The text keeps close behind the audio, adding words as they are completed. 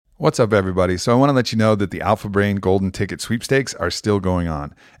What's up, everybody? So I want to let you know that the Alpha Brain Golden Ticket sweepstakes are still going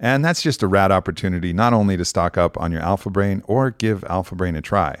on. And that's just a rad opportunity not only to stock up on your Alpha Brain or give Alpha Brain a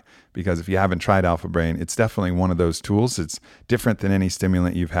try. Because if you haven't tried Alpha Brain, it's definitely one of those tools. It's different than any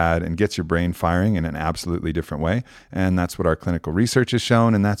stimulant you've had and gets your brain firing in an absolutely different way. And that's what our clinical research has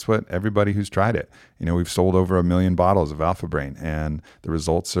shown. And that's what everybody who's tried it. You know, we've sold over 1 million bottles of Alpha Brain and the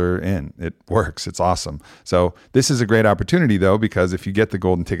results are in. It works. It's awesome. So this is a great opportunity, though, because if you get the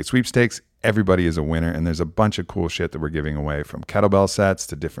Golden Ticket sweepstakes, everybody is a winner. And there's a bunch of cool shit that we're giving away, from kettlebell sets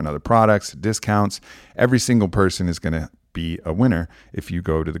to different other products, to discounts. Every single person is going to be a winner if you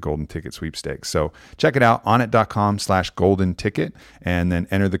go to the Golden Ticket sweepstakes. So check it out, onnit.com/golden ticket, and then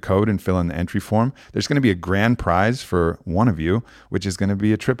enter the code and fill in the entry form. There's going to be a grand prize for one of you, which is going to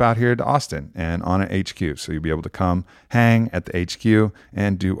be a trip out here to Austin and Onnit HQ. So you'll be able to come hang at the HQ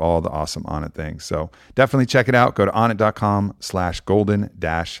and do all the awesome Onnit things. So definitely check it out. Go to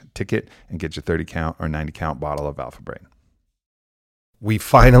onnit.com/golden-ticket and get your 30 count or 90 count bottle of Alpha Brain. We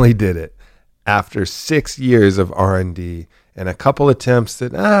finally did it. After 6 years of R&D and a couple attempts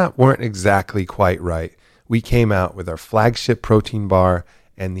that weren't exactly quite right, we came out with our flagship protein bar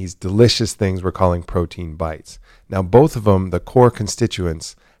and these delicious things we're calling protein bites. Now, both of them, the core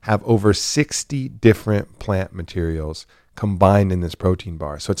constituents, have over 60 different plant materials combined in this protein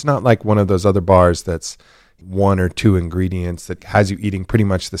bar. So it's not like one of those other bars that's 1 or 2 ingredients that has you eating pretty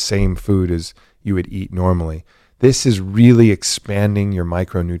much the same food as you would eat normally. This is really expanding your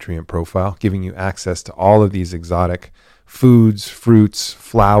micronutrient profile, giving you access to all of these exotic foods, fruits,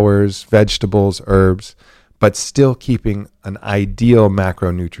 flowers, vegetables, herbs, but still keeping an ideal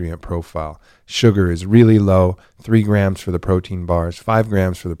macronutrient profile. Sugar is really low, 3 grams for the protein bars, 5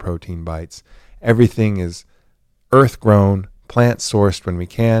 grams for the protein bites. Everything is earth-grown, plant-sourced when we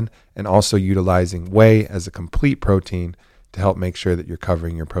can, and also utilizing whey as a complete protein to help make sure that you're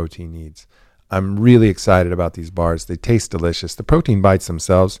covering your protein needs. I'm really excited about these bars. They taste delicious. The protein bites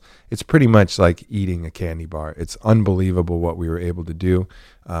themselves, it's pretty much like eating a candy bar. It's unbelievable what we were able to do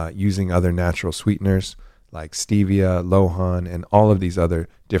using other natural sweeteners like stevia, lohan, and all of these other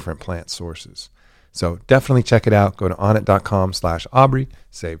different plant sources. So definitely check it out. Go to onnit.com/Aubrey,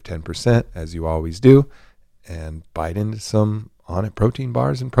 save 10% as you always do, and bite into some Onnit protein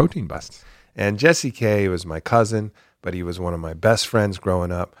bars and protein bites. And Jesse K was my cousin, but he was one of my best friends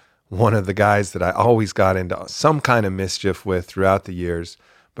growing up. One of the guys that I always got into some kind of mischief with throughout the years,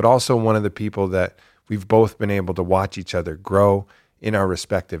 but also one of the people that we've both been able to watch each other grow in our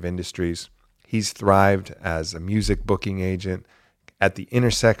respective industries. He's thrived as a music booking agent at the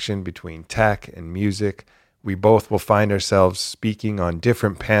intersection between tech and music. We both will find ourselves speaking on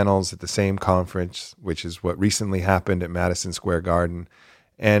different panels at the same conference, which is what recently happened at Madison Square Garden.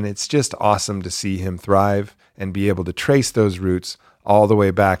 And it's just awesome to see him thrive and be able to trace those roots all the way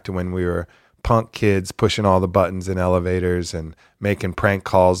back to when we were punk kids pushing all the buttons in elevators and making prank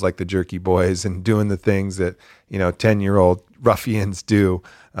calls like the Jerky Boys and doing the things that, 10-year-old ruffians do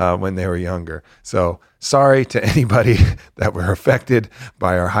when they were younger. So sorry to anybody that were affected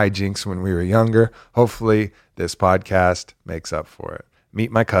by our hijinks when we were younger. Hopefully this podcast makes up for it.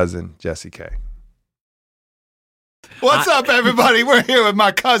 Meet my cousin, Jesse K. What's up, everybody? We're here with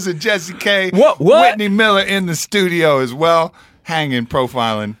my cousin, Jesse K. What? Whitney Miller in the studio as well. Hanging,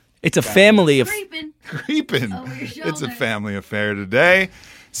 profiling. It's a family of... Creeping. It's a family affair today.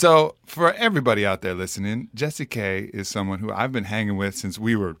 So for everybody out there listening, Jesse K is someone who I've been hanging with since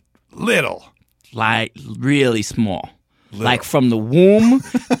we were little. Like, really small. Little. Like from the womb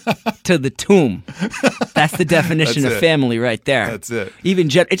to the tomb. That's the definition of family right there. That's it. Even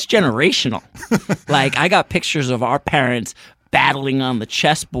it's generational. Like, I got pictures of our parents battling on the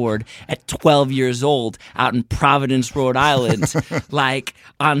chessboard at 12 years old out in Providence, Rhode Island, like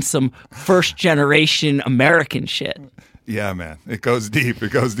on some first generation American shit. Yeah, man. It goes deep.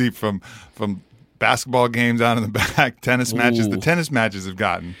 It goes deep from basketball games out in the back, tennis matches. The tennis matches they've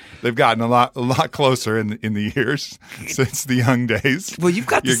gotten a lot closer in the years since the young days. Well, you've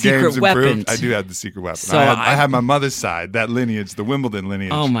got the secret weapons. I do have the secret weapon. So I have my mother's side, that lineage, the Wimbledon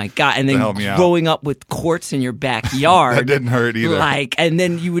lineage. Oh my God! And then growing up with courts in your backyard, that didn't hurt either. And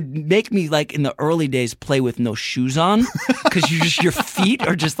then you would make me, like in the early days, play with no shoes on because your feet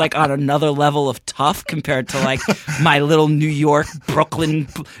are just like on another level of tough compared to like my little New York, Brooklyn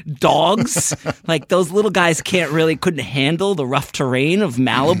dogs. Like those little guys couldn't handle the rough terrain of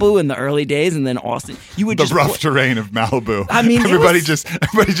Malibu in the early days, and then Austin. You would The just rough terrain of Malibu. I mean, everybody just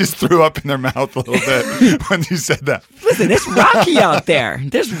threw up in their mouth a little bit when you said that. Listen, it's rocky out there.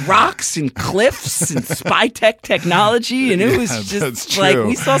 There's rocks and cliffs and spy technology, and it was That's just true. like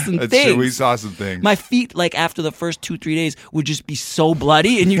we saw some That's things. True. We saw some things. My feet, like after the first 2-3 days, would just be so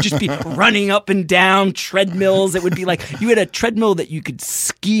bloody, and you'd just be running up and down treadmills. It would be like you had a treadmill that you could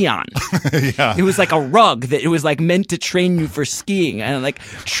ski on. Yeah. It was like a rug that it was like meant to train you for skiing, and like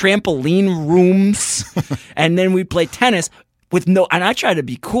trampoline rooms, and then we'd play tennis with no. And I tried to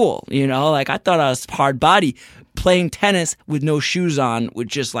be cool, like I thought I was hard body. Playing tennis with no shoes on would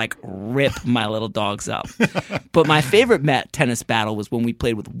just like rip my little dogs up. But my favorite tennis battle was when we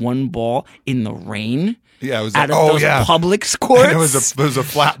played with one ball in the rain. Yeah, it was out of those public And courts. it was a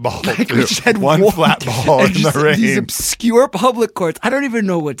flat ball. Like, too. we just had one flat ball and in just the rain. These obscure public courts. I don't even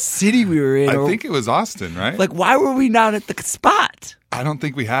know what city we were in. I think it was Austin, right? Like, why were we not at the spot? I don't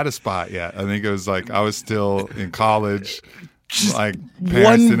think we had a spot yet. I think it was like I was still in college. Like parents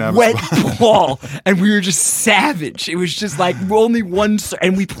One didn't have a wet spot. ball, and we were just savage. It was just like only one,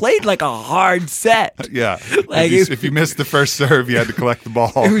 and we played like a hard set. Yeah. Like, if you missed the first serve, you had to collect the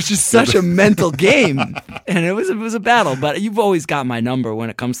ball. It was just such a mental game, and it was a battle. But you've always got my number when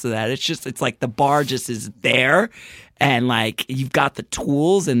it comes to that. It's like the bar just is there, and like you've got the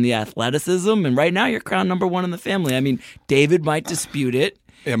tools and the athleticism. And right now, you're crowned number one in the family. I mean, David might dispute it.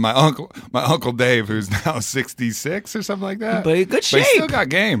 Yeah, my uncle Dave, who's now 66 or something like that. But in good But shape. he still got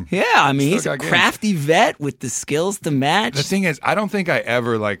game. Yeah, I mean, Still he's a got game. crafty vet with the skills to match. The thing is, I don't think I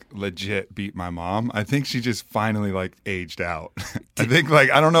ever like legit beat my mom. I think she just finally like aged out. I think like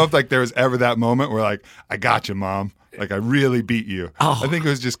I don't know if like there was ever that moment where like I got you, mom. Like I really beat you. Oh. I think it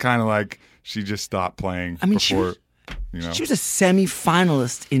was just kind of like she just stopped playing. I mean, before, she was a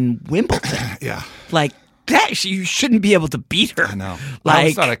semi-finalist in Wimbledon. Yeah. Like that, you shouldn't be able to beat her. I know. I Like,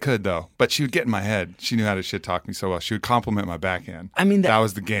 always thought I could though, but she would get in my head. She knew how to shit talk me so well. She would compliment my backhand. I mean, that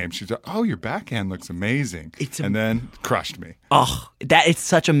was the game. She'd like, "Oh, your backhand looks amazing," and then crushed me. it's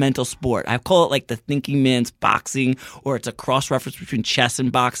such a mental sport. I call it like the thinking man's boxing, or it's a cross reference between chess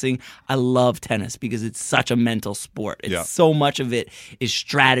and boxing. I love tennis because it's such a mental sport. It's so much of it is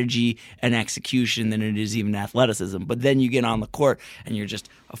strategy and execution than it is even athleticism. But then you get on the court and you're just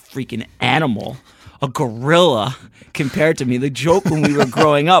a freaking animal. A gorilla compared to me. The joke when we were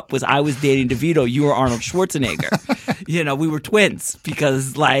growing up was I was dating DeVito, you were Arnold Schwarzenegger. We were twins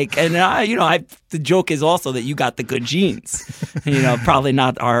because like, and the joke is also that you got the good genes. Probably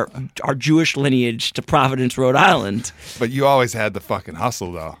not our Jewish lineage to Providence, Rhode Island. But you always had the fucking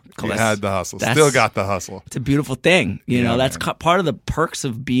hustle though. You had the hustle. That's- Still got the hustle. It's a beautiful thing. That's part of the perks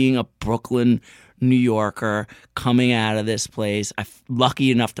of being a Brooklyn New Yorker coming out of this place. I'm lucky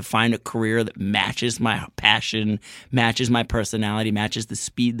enough to find a career that matches my passion, matches my personality, matches the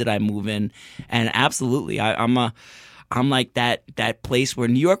speed that I move in. And absolutely, I'm like that place where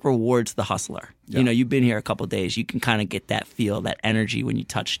New York rewards the hustler. Yeah. You've been here a couple of days. You can kind of get that feel, that energy when you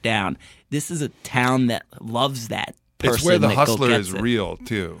touch down. This is a town that loves that. It's where the that go hustler gets is it. real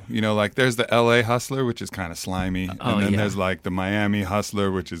too. Like there's the LA hustler, which is kind of slimy, and then there's like the Miami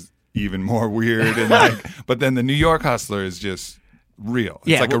hustler, which is even more weird, and but then the New York hustler is just real.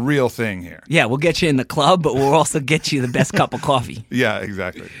 It's like a real thing here. Yeah, we'll get you in the club, but we'll also get you the best cup of coffee. Yeah,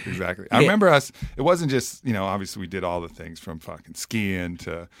 exactly. I remember us. It wasn't just obviously we did all the things from fucking skiing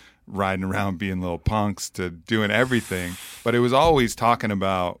to riding around being little punks to doing everything, but it was always talking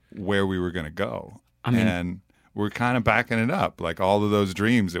about where we were going to go. And we're kind of backing it up, like all of those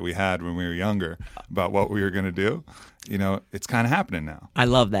dreams that we had when we were younger about what we were going to do. It's kind of happening now. I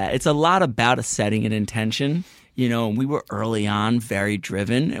love that. It's a lot about a setting and intention. And we were early on very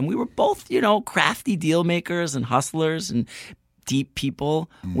driven, and we were both, crafty deal makers and hustlers and deep people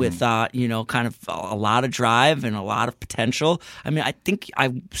with, kind of a lot of drive and a lot of potential. I mean, I think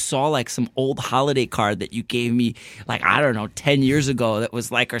I saw like some old holiday card that you gave me, like, I don't know, 10 years ago that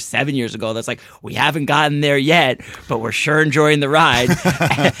was like, or 7 years ago, that's like, we haven't gotten there yet, but we're sure enjoying the ride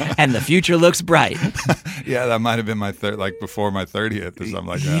and the future looks bright. Yeah, that might have been my before my 30th or something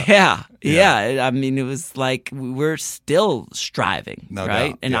like that. Yeah. I mean, it was like we're still striving, No right?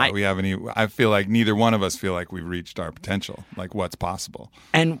 doubt. And we haven't. I feel like neither one of us feel like we've reached our potential, like what's possible.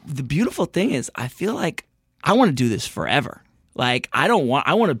 And the beautiful thing is, I feel like I want to do this forever. Like, I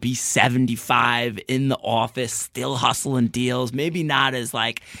want to be 75 in the office, still hustling deals, maybe not as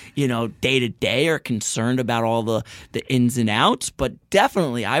like, day to day or concerned about all the ins and outs, but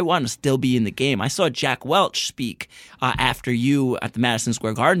definitely I want to still be in the game. I saw Jack Welch speak after you at the Madison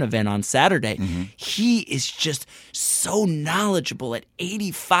Square Garden event on Saturday. Mm-hmm. He is just so knowledgeable at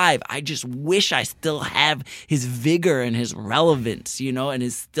 85. I just wish I still have his vigor and his relevance, and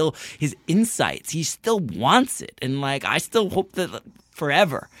his insights. He still wants it. And like, I still hope that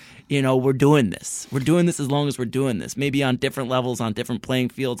forever, we're doing this. We're doing this as long as we're doing this. Maybe on different levels, on different playing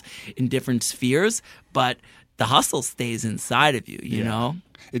fields, in different spheres, but the hustle stays inside of you, you know?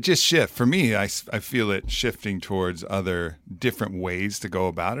 It just shifts. For me, I feel it shifting towards other different ways to go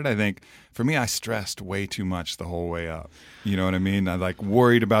about it. I think for me, I stressed way too much the whole way up. You know what I mean? I like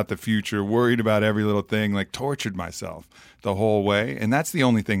worried about the future, worried about every little thing, like tortured myself the whole way. And that's the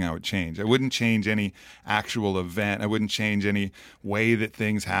only thing I would change. I wouldn't change any actual event. I wouldn't change any way that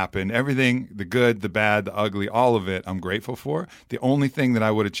things happen. Everything, the good, the bad, the ugly, all of it, I'm grateful for. The only thing that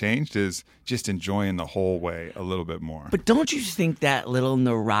I would have changed is just enjoying the whole way a little bit more. But don't you think that little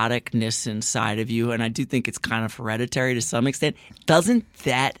neuroticness inside of you, and I do think it's kind of hereditary to some extent, doesn't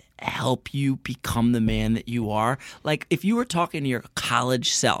that help you become the man that you are? Like, if you were talking to your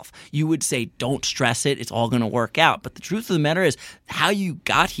college self, you would say, don't stress it, it's all going to work out. But the truth of the matter is, how you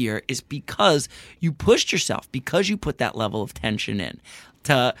got here is because you pushed yourself, because you put that level of tension in.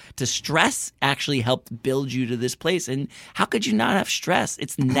 To stress actually helped build you to this place. And how could you not have stress?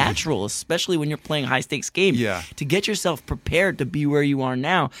 It's natural, especially when you're playing high-stakes games. Yeah. To get yourself prepared to be where you are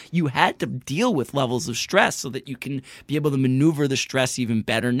now, you had to deal with levels of stress so that you can be able to maneuver the stress even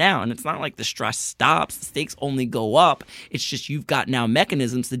better now. And it's not like the stress stops. The stakes only go up. It's just you've got now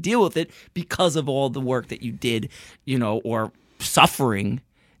mechanisms to deal with it because of all the work that you did, or suffering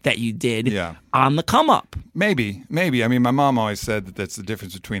that you did on the come up. Maybe. I mean, my mom always said that that's the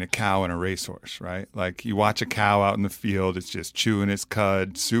difference between a cow and a racehorse, right? Like, you watch a cow out in the field, it's just chewing its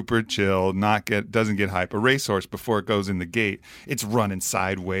cud, super chill, doesn't get hype. A racehorse, before it goes in the gate, it's running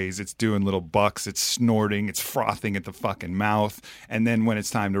sideways, it's doing little bucks, it's snorting, it's frothing at the fucking mouth, and then when it's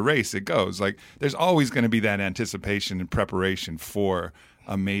time to race, it goes. Like, there's always going to be that anticipation and preparation for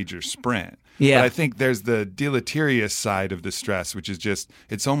a major sprint. Yeah. But I think there's the deleterious side of the stress, which is just,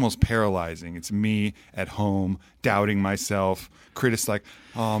 it's almost paralyzing. It's me at home, doubting myself, like,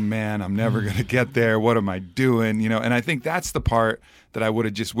 oh man, I'm never going to get there. What am I doing? And I think that's the part that I would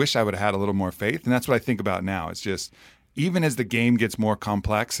have just wished I would have had a little more faith. And that's what I think about now. It's just, even as the game gets more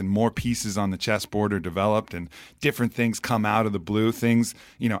complex and more pieces on the chessboard are developed and different things come out of the blue, things,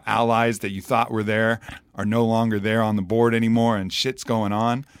 allies that you thought were there are no longer there on the board anymore, and shit's going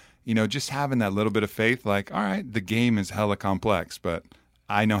on. Just having that little bit of faith, like, all right, the game is hella complex, but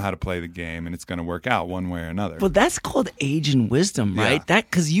I know how to play the game, and it's going to work out one way or another. Well, that's called age and wisdom, right? Yeah.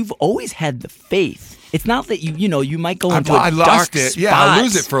 Because you've always had the faith. It's not that you might go into I a lost dark it. spot. Yeah, I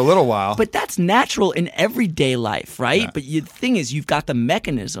lose it for a little while. But that's natural in everyday life, right? Yeah. But the thing is, you've got the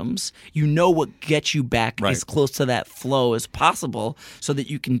mechanisms. You know what gets you back as close to that flow as possible so that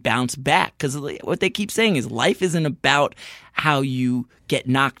you can bounce back. Because what they keep saying is life isn't about how you get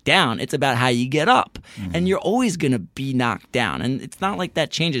knocked down. It's about how you get up. Mm-hmm. And you're always going to be knocked down. And it's not like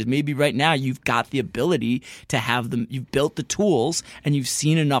that changes. Maybe right now you've got the ability to have them. You've built the tools and you've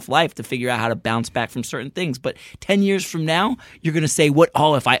seen enough life to figure out how to bounce back from certain things. But 10 years from now, you're going to say,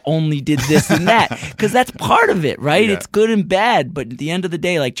 if I only did this and that. Because that's part of it, right? Yeah. It's good and bad. But at the end of the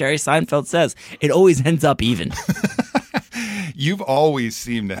day, like Jerry Seinfeld says, it always ends up even. You've always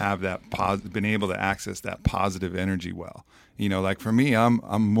seemed to have that been able to access that positive energy well. Like for me, I'm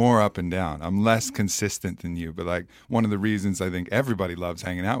more up and down. I'm less consistent than you. But like, one of the reasons I think everybody loves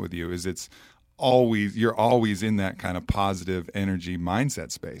hanging out with you is you're always in that kind of positive energy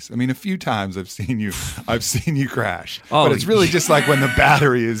mindset space. I mean, a few times I've seen you crash, but it's really just like when the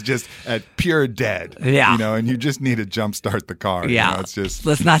battery is just at pure dead, and you just need to jumpstart the car. It's just,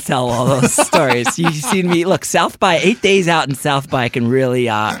 let's not tell all those stories. You've seen me, look, South by 8 days out in South by can really,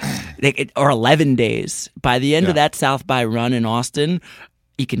 or 11 days. By the end of that South by run in Austin,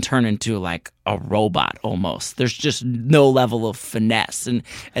 you can turn into like a robot almost. There's just no level of finesse. And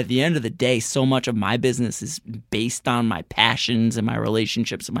at the end of the day, so much of my business is based on my passions and my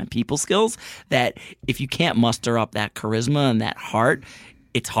relationships and my people skills that if you can't muster up that charisma and that heart,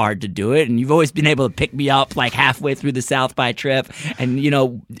 it's hard to do it. And you've always been able to pick me up like halfway through the South by trip. And,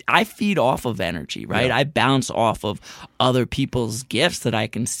 I feed off of energy, right? Yeah. I bounce off of other people's gifts that I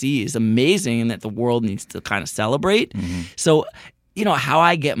can see is amazing and that the world needs to kind of celebrate. Mm-hmm. So, how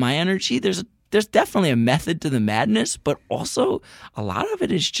I get my energy, there's definitely a method to the madness, but also a lot of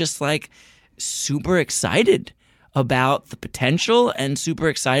it is just like super excited about the potential and super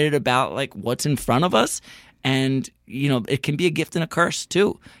excited about like what's in front of us. And, you know, it can be a gift and a curse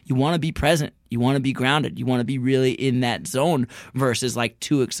too. You want to be present. You want to be grounded. You want to be really in that zone versus like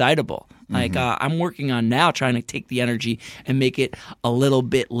too excitable. Like I'm working on now trying to take the energy and make it a little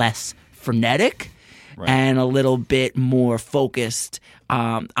bit less frenetic and a little bit more focused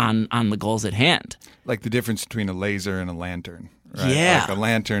on the goals at hand. Like the difference between a laser and a lantern. Right? Yeah. Like a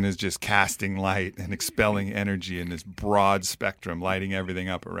lantern is just casting light and expelling energy in this broad spectrum, lighting everything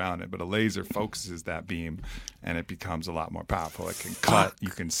up around it. But a laser focuses that beam and it becomes a lot more powerful. It can cut. You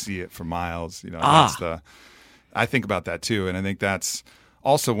can see it for miles. You know, I think about that too. And I think that's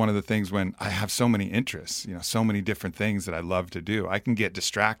also one of the things when I have so many interests, you know, so many different things that I love to do, I can get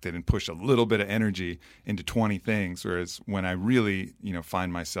distracted and push a little bit of energy into 20 things. Whereas when I really, you know,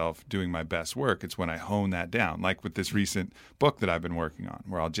 find myself doing my best work, it's when I hone that down. Like with this recent book that I've been working on,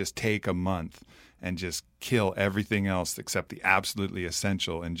 where I'll just take a month and just kill everything else except the absolutely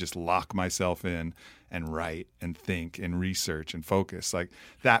essential and just lock myself in and write and think and research and focus. Like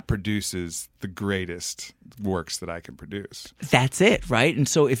that produces the greatest works that I can produce. That's it, right? And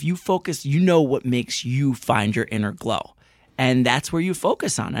so if you focus, you know what makes you find your inner glow. And that's where you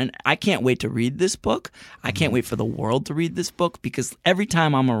focus on. And I can't wait to read this book. I can't wait for the world to read this book because every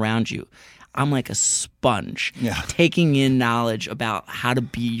time I'm around you, I'm like a sponge, taking in knowledge about how to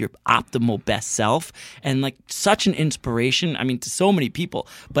be your optimal best self, and like such an inspiration, I mean, to so many people.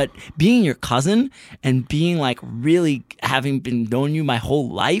 But being your cousin and being like really having been knowing you my whole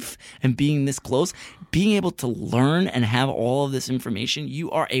life and being this close, being able to learn and have all of this information,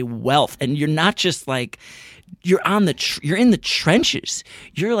 you are a wealth. And you're not just like, you're you're in the trenches.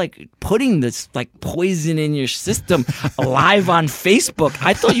 You're like putting this like poison in your system live on Facebook.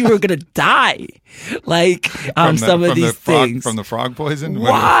 I thought you were gonna die, like some of these things from the frog poison.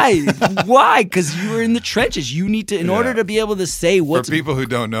 Why? Why? Because you were in the trenches. You need to, in order to be able to say what's. For people who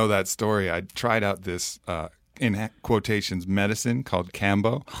don't know that story, I tried out this. In quotations, medicine called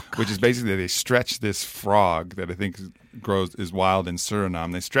Cambo, which is basically they stretch this frog that I think is wild in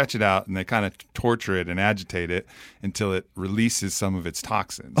Suriname. They stretch it out and they kind of torture it and agitate it until it releases some of its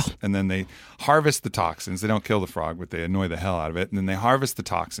toxins. And then they harvest the toxins. They don't kill the frog, but they annoy the hell out of it. And then they harvest the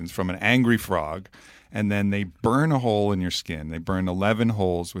toxins from an angry frog. And then they burn a hole in your skin. They burn 11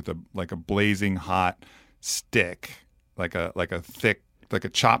 holes with a blazing hot stick, like a thick, like a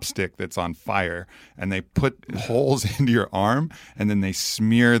chopstick that's on fire, and they put holes into your arm and then they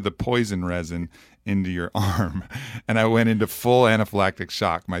smear the poison resin into your arm. And I went into full anaphylactic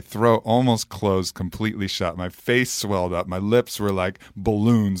shock. My throat almost closed completely shut. My face swelled up. My lips were like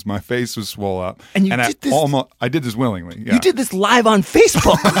balloons. My face was swole up. And you did this? I did this willingly. Yeah. You did this live on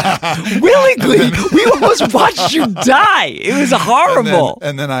Facebook. Willingly. We almost watched you die. It was horrible.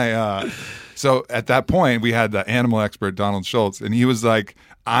 And then so at that point, we had the animal expert, Donald Schultz, and he was like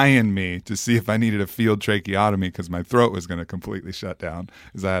eyeing me to see if I needed a field tracheotomy because my throat was going to completely shut down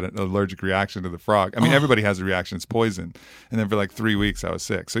because I had an allergic reaction to the frog. I mean, everybody has a reaction. It's poison. And then for like 3 weeks, I was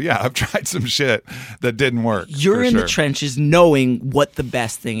sick. So yeah, I've tried some shit that didn't work. You're in the trenches knowing what the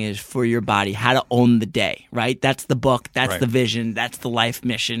best thing is for your body, how to own the day, right? That's the book. That's the vision. That's the life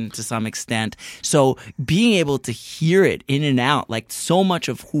mission to some extent. So being able to hear it in and out, like so much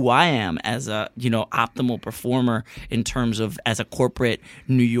of who I am as a, optimal performer in terms of as a corporate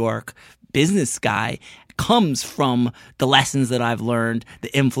New York business guy comes from the lessons that I've learned,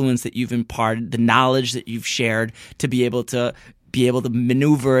 the influence that you've imparted, the knowledge that you've shared to be able to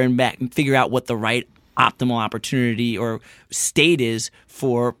maneuver and figure out what the right optimal opportunity or state is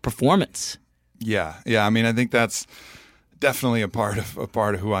for performance. Yeah. I mean, I think that's definitely a part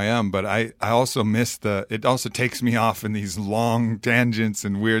of who I am, but I also miss it also takes me off in these long tangents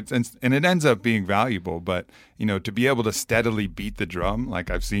and weird, and it ends up being valuable, but to be able to steadily beat the drum,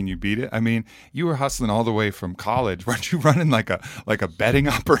 like I've seen you beat it. I mean, you were hustling all the way from college. Weren't you running like a betting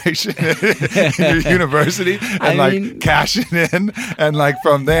operation in your university and cashing in, and like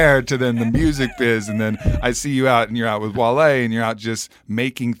from there to then the music biz, and then I see you out and you're out with Wale and you're out just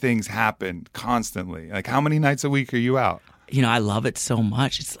making things happen constantly. Like how many nights a week are you out? I love it so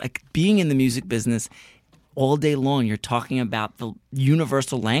much. It's like being in the music business all day long. You're talking about the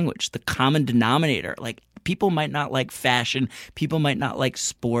universal language, the common denominator. Like people might not like fashion, people might not like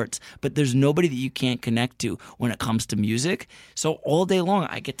sports, but there's nobody that you can't connect to when it comes to music. So all day long,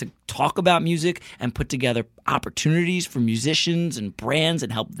 I get to talk about music and put together opportunities for musicians and brands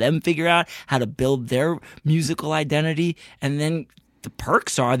and help them figure out how to build their musical identity. And then the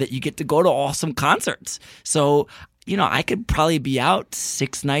perks are that you get to go to awesome concerts. So I could probably be out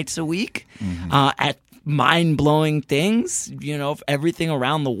 6 nights a week at mind-blowing things, everything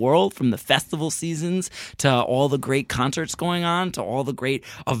around the world, from the festival seasons to all the great concerts going on to all the great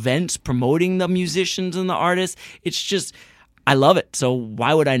events promoting the musicians and the artists. It's just, I love it. So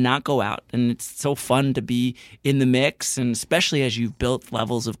why would I not go out? And it's so fun to be in the mix, and especially as you've built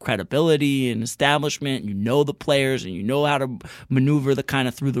levels of credibility and establishment, you know the players and you know how to maneuver the kind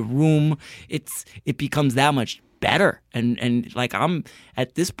of through the room. It becomes that much better. And like, I'm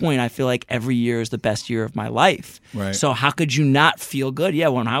at this point, I feel like every year is the best year of my life. Right. So how could you not feel good? Yeah,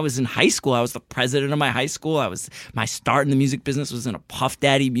 when I was in high school, I was the president of my high school. My start in the music business was in a Puff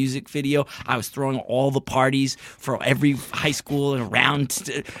Daddy music video. I was throwing all the parties for every high school and around.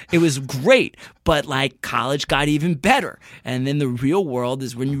 It was great. But like, college got even better. And then the real world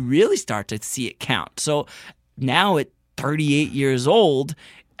is when you really start to see it count. So now at 38 years old,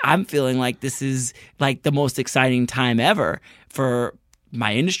 I'm feeling like this is like the most exciting time ever for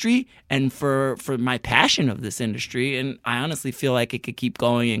my industry and for my passion of this industry. And I honestly feel like it could keep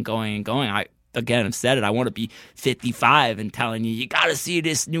going and going and going. Again, I've said it. I want to be 55 and telling you got to see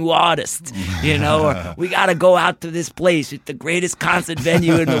this new artist, or we got to go out to this place. It's the greatest concert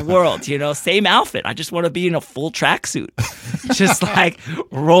venue in the world, same outfit. I just want to be in a full tracksuit, just like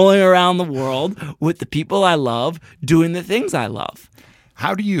rolling around the world with the people I love, doing the things I love.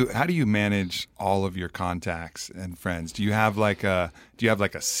 How do you manage all of your contacts and friends? Do you have like a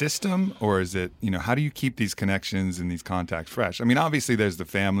system, or is it, how do you keep these connections and these contacts fresh? I mean, obviously there's the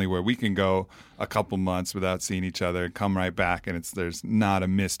family where we can go a couple months without seeing each other and come right back and there's not a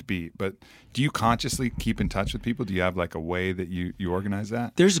missed beat. But do you consciously keep in touch with people? Do you have like a way that you organize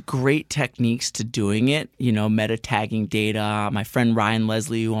that? There's great techniques to doing it, meta tagging data. My friend Ryan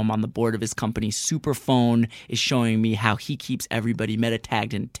Leslie, who I'm on the board of his company Superphone, is showing me how he keeps everybody meta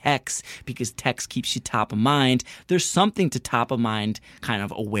tagged in text, because text keeps you top of mind. There's something to top of mind kind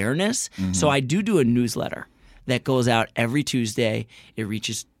of awareness. Mm-hmm. So I do a newsletter that goes out every Tuesday. It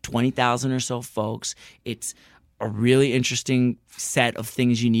reaches 20,000 or so folks. It's a really interesting set of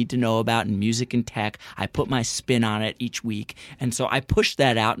things you need to know about in music and tech. I put my spin on it each week. And so I push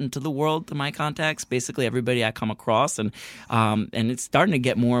that out into the world to my contacts, basically everybody I come across. And it's starting to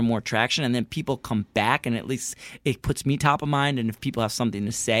get more and more traction. And then people come back, and at least it puts me top of mind. And if people have something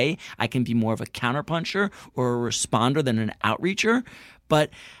to say, I can be more of a counterpuncher or a responder than an outreacher. But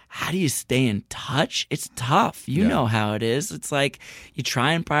how do you stay in touch? It's tough. You know how it is. It's like you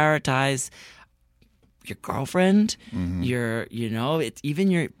try and prioritize your girlfriend, it's even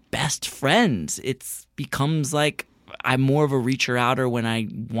your best friends. It becomes like I'm more of a reacher-outer when I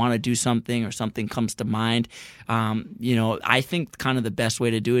want to do something or something comes to mind. I think kind of the best way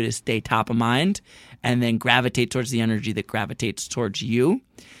to do it is stay top of mind and then gravitate towards the energy that gravitates towards you.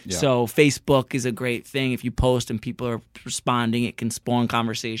 Yeah. So Facebook is a great thing. If you post and people are responding, it can spawn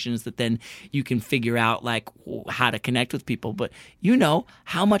conversations that then you can figure out like how to connect with people. But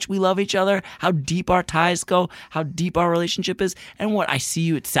how much we love each other, how deep our ties go, how deep our relationship is. And I see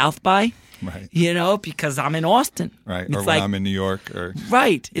you at South by, right? Because I'm in Austin. Right. Or when I'm in New York.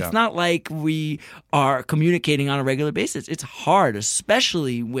 Right. It's not like we are communicating on a regular basis. It's hard,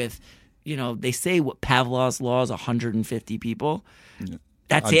 especially with, they say what Pavlov's law is 150 people. Yeah.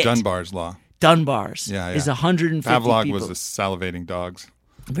 That's it. Dunbar's law. Dunbar's is 150 Pavlov people. was the salivating dogs.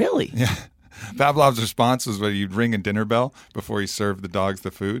 Really? Yeah. Pavlov's response was where you'd ring a dinner bell before he served the dogs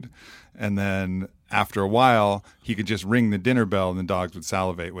the food. And then after a while, he could just ring the dinner bell and the dogs would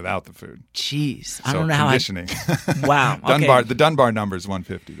salivate without the food. Jeez. I don't know how conditioning. Wow. Okay. The Dunbar number is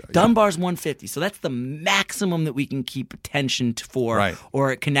 150. Though. Dunbar's 150. So that's the maximum that we can keep attention for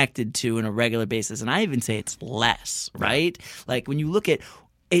or connected to on a regular basis. And I even say it's less, right? Like when you look at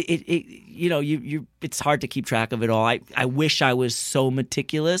it's hard to keep track of it all. I wish I was so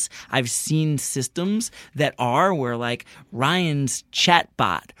meticulous. I've seen systems that are where like Ryan's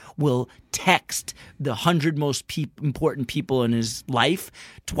chatbot will text the 100 most important people in his life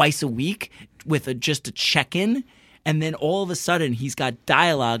twice a week with just a check-in. And then all of a sudden, he's got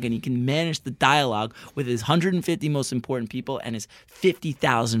dialogue, and he can manage the dialogue with his 150 most important people and his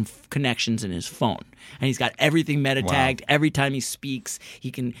 50,000 connections in his phone. And he's got everything meta-tagged. Wow. Every time he speaks,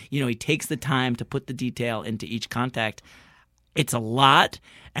 he can, he takes the time to put the detail into each contact. It's a lot.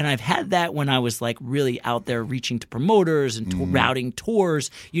 And I've had that when I was like really out there reaching to promoters and routing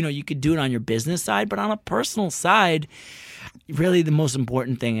tours. You could do it on your business side, but on a personal side, really the most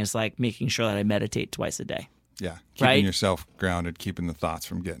important thing is like making sure that I meditate twice a day. Yeah, keeping yourself grounded, keeping the thoughts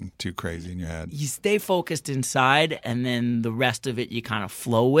from getting too crazy in your head. You stay focused inside, and then the rest of it you kind of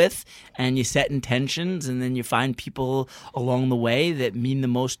flow with, and you set intentions, and then you find people along the way that mean the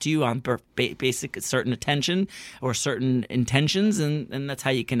most to you on basic certain attention or certain intentions, and that's how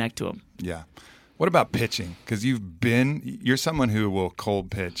you connect to them. Yeah. What about pitching? Because you're someone who will cold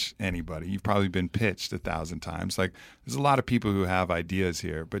pitch anybody. You've probably been pitched 1,000 times. Like, there's a lot of people who have ideas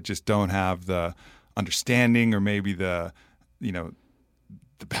here, but just don't have the understanding or maybe the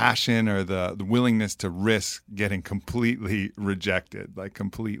passion or the willingness to risk getting completely rejected, like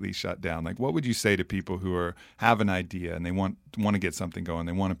completely shut down. Like, what would you say to people who have an idea and they want to get something going,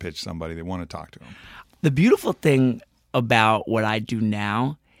 they want to pitch somebody, they want to talk to them? The beautiful thing about what I do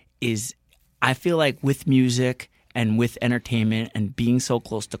now is I feel like with music and with entertainment and being so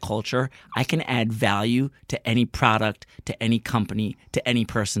close to culture, I can add value to any product, to any company, to any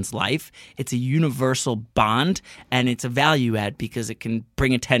person's life. It's a universal bond, and it's a value add because it can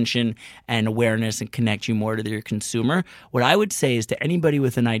bring attention and awareness and connect you more to your consumer. What I would say is to anybody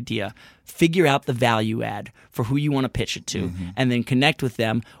with an idea, figure out the value add for who you want to pitch it to, and then connect with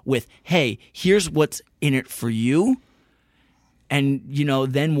them with, hey, here's what's in it for you. And,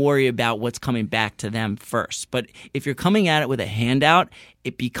 then worry about what's coming back to them first. But if you're coming at it with a handout,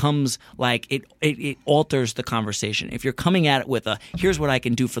 it becomes like it alters the conversation. If you're coming at it with here's what I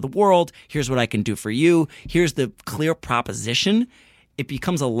can do for the world, here's what I can do for you, here's the clear proposition, it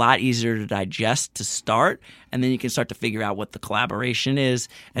becomes a lot easier to digest to start. And then you can start to figure out what the collaboration is,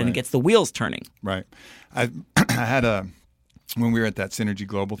 and it gets the wheels turning. Right. I had when we were at that Synergy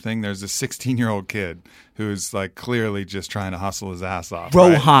Global thing, there's a 16-year-old kid who's like clearly just trying to hustle his ass off.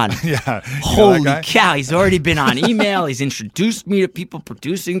 Rohan. Right? Yeah. Holy cow. He's already been on email. He's introduced me to people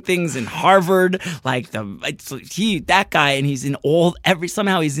producing things in Harvard. Like that guy, and he's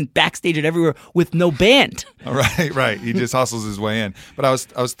somehow he's in backstage at everywhere with no band. Right. He just hustles his way in. But I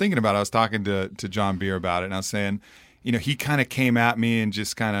was thinking about it. I was talking to John Beer about it, and I was saying, he kind of came at me and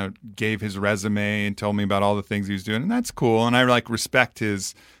just kind of gave his resume and told me about all the things he was doing. And that's cool. And I respect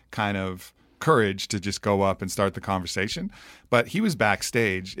his kind of courage to just go up and start the conversation. But he was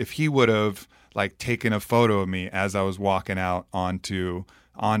backstage. If he would have taken a photo of me as I was walking out onto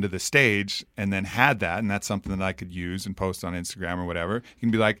the stage and then had that, and that's something that I could use and post on Instagram or whatever, he can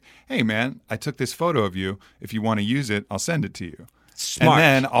be like, hey man, I took this photo of you. If you want to use it, I'll send it to you. Smart.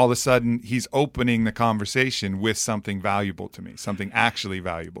 And then all of a sudden, he's opening the conversation with something valuable to me, something actually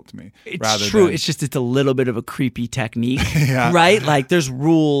valuable to me. It's true. It's a little bit of a creepy technique, right? Like there's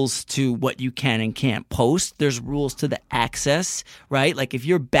rules to what you can and can't post. There's rules to the access, right? Like if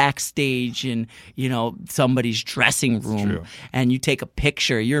you're backstage in, somebody's dressing room and you take a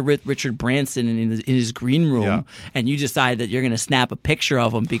picture, you're with Richard Branson in his green room, and you decide that you're going to snap a picture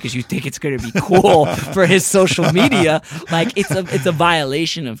of him because you think it's going to be cool for his social media. Like it's a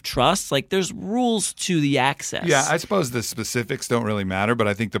violation of trust. Like there's rules to the access. Yeah, I suppose the specifics don't really matter, but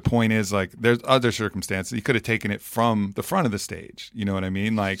I think the point is there's other circumstances. You could have taken it from the front of the stage. You know what I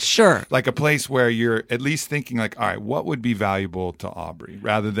mean? Sure. Like a place where you're at least thinking all right, what would be valuable to Aubrey,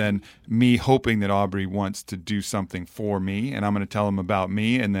 rather than me hoping that Aubrey wants to do something for me and I'm going to tell him about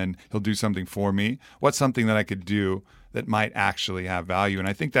me and then he'll do something for me. What's something that I could do that might actually have value? And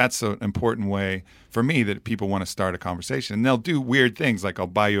I think that's an important way for me that people want to start a conversation. And they'll do weird things like I'll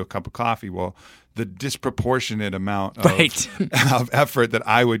buy you a cup of coffee. Well, the disproportionate amount of, of effort that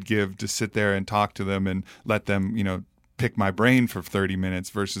I would give to sit there and talk to them and let them, pick my brain for 30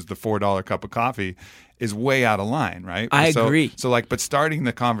 minutes versus the $4 cup of coffee is way out of line, right? I agree. So but starting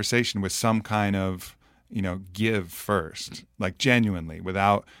the conversation with some kind of give first, genuinely,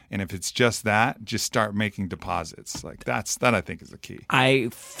 and if it's just that, just start making deposits. That I think is the key. I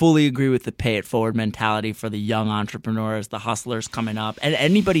fully agree with the pay it forward mentality for the young entrepreneurs, the hustlers coming up, and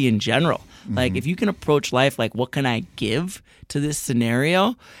anybody in general. If you can approach life what can I give to this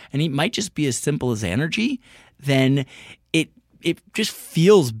scenario? And it might just be as simple as energy, then it just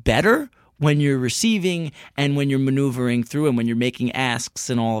feels better when you're receiving and when you're maneuvering through and when you're making asks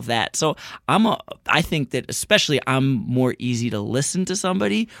and all of that. So I think that especially I'm more easy to listen to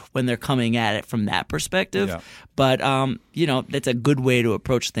somebody when they're coming at it from that perspective. Yeah. But, that's a good way to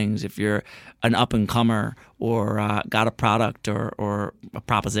approach things if you're an up-and-comer or got a product or a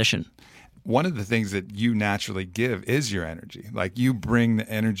proposition. One of the things that you naturally give is your energy. You bring the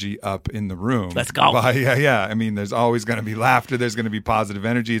energy up in the room. Let's go. Yeah. I mean, there's always going to be laughter. There's going to be positive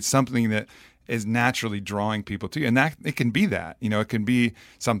energy. It's something that is naturally drawing people to you. And that it can be that. It can be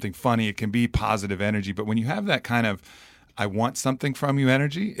something funny. It can be positive energy. But when you have that kind of I want something from you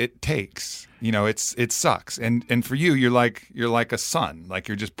energy, it takes. It sucks. And for you, you're like a sun.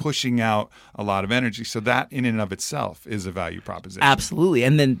 You're just pushing out a lot of energy. So that in and of itself is a value proposition. Absolutely.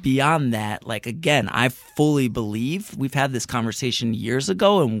 And then beyond that, again, I fully believe we've had this conversation years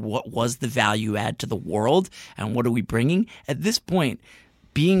ago, and what was the value add to the world and what are we bringing? At this point,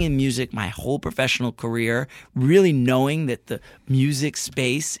 being in music my whole professional career, really knowing that the music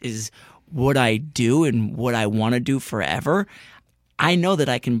space is what I do and what I want to do forever, I know that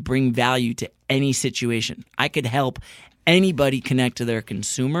I can bring value to any situation. I could help anybody connect to their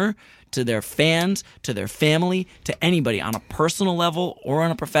consumer, to their fans, to their family, to anybody on a personal level or on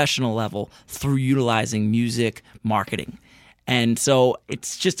a professional level through utilizing music marketing. And so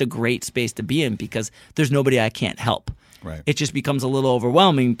it's just a great space to be in because there's nobody I can't help. Right. It just becomes a little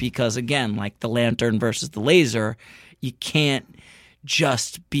overwhelming because, again, like the lantern versus the laser, you can't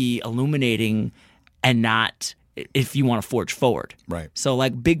just be illuminating and not if you want to forge forward. Right. So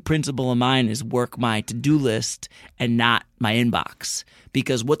like big principle of mine is work my to-do list and not my inbox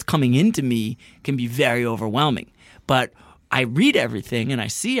because what's coming into me can be very overwhelming. But I read everything and I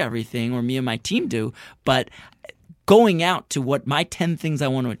see everything, or me and my team do, but going out to what my 10 things I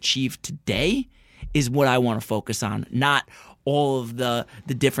want to achieve today is what I want to focus on, not all of the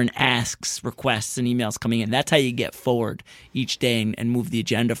different asks, requests, and emails coming in. That's how you get forward each day and move the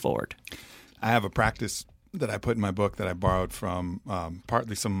agenda forward. I have a practice that I put in my book that I borrowed from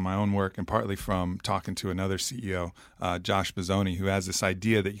partly some of my own work and partly from talking to another CEO, Josh Bazzoni, who has this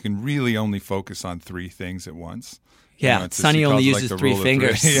idea that you can really only focus on 3 things at once. Yeah, You know, Sonny only uses the 3 rule of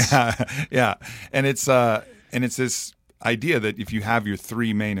fingers. Yeah. And it's this idea that if you have your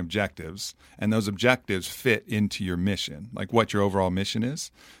 3 main objectives and those objectives fit into your mission, like what your overall mission is,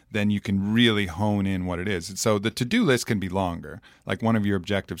 then you can really hone in what it is. And so the to-do list can be longer. Like one of your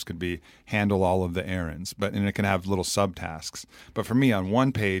objectives could be handle all of the errands, and it can have little subtasks. But for me, on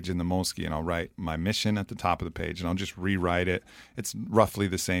one page in the Moleskine, I'll write my mission at the top of the page and I'll just rewrite it. It's roughly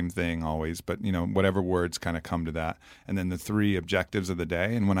the same thing always, but whatever words kind of come to that. And then the 3 objectives of the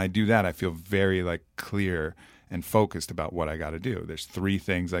day. And when I do that, I feel very clear and focused about what I got to do. There's 3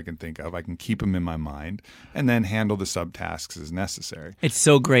 things I can think of. I can keep them in my mind and then handle the subtasks as necessary. It's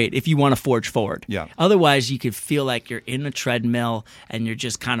so great if you want to forge forward. Yeah. Otherwise, you could feel like you're in a treadmill and you're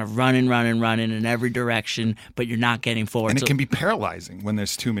just kind of running in every direction, but you're not getting forward. And it can be paralyzing when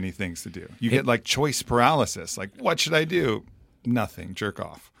there's too many things to do. You get choice paralysis. Like, what should I do? Nothing. Jerk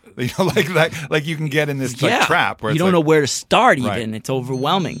off. Like you can get in this trap where you it's don't know where to start. Even Right. It's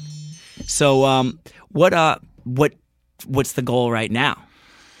overwhelming. So, what's the goal right now?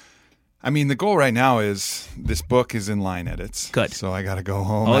 I mean, the goal right now is this book is in line edits. Good. So I got to go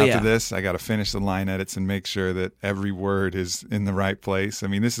home after this. I got to finish the line edits and make sure that every word is in the right place. I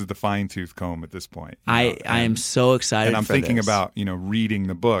mean, this is the fine-tooth comb at this point. I am so excited And I'm for thinking this. about, reading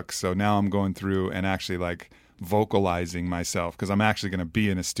the book. So now I'm going through and actually vocalizing myself because I'm actually going to be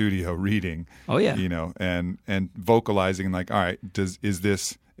in a studio reading. Oh, yeah. And vocalizing all right, is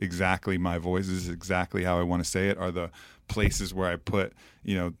this exactly my voice? Is this exactly how I want to say it? Are the places where I put,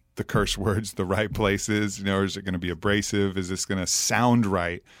 the curse words the right places? Or is it going to be abrasive? Is this going to sound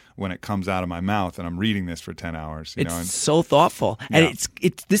right when it comes out of my mouth and I'm reading this for 10 hours? It's so thoughtful. And Yeah.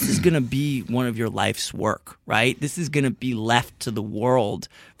 this is going to be one of your life's work, right? This is going to be left to the world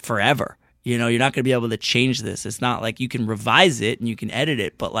forever. You're not going to be able to change this. It's not like you can revise it and you can edit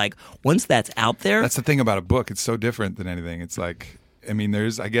it, but once that's out there. That's the thing about a book. It's so different than anything. It's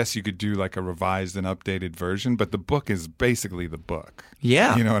I guess you could do a revised and updated version, but the book is basically the book.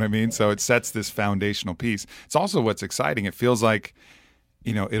 Yeah. You know what I mean? So it sets this foundational piece. It's also what's exciting. It feels like,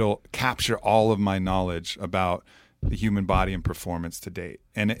 it'll capture all of my knowledge about the human body and performance to date.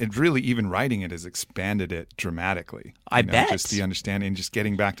 And it really, even writing it has expanded it dramatically. I bet. Just the understanding, just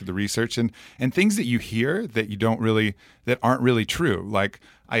getting back to the research and things that you hear that you don't really, that aren't really true. Like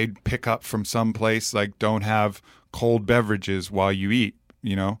I pick up from some place, don't have cold beverages while you eat,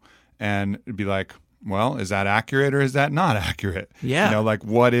 and it'd be like, well, is that accurate or is that not accurate? Yeah.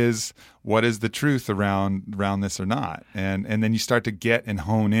 What is the truth around this or not? And then you start to get and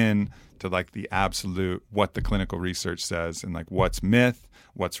hone in to the absolute, what the clinical research says and what's myth,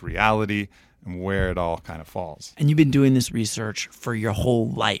 what's reality, and where it all kind of falls. And you've been doing this research for your whole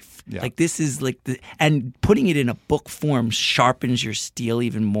life. Yeah. This is and putting it in a book form sharpens your steel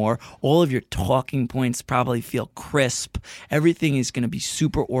even more. All of your talking points probably feel crisp. Everything is going to be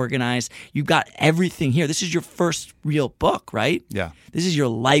super organized. You got everything here. This is your first real book, right? Yeah. This is your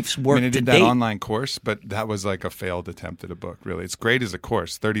life's work I to did date. that online course, but that was a failed attempt at a book, really. It's great as a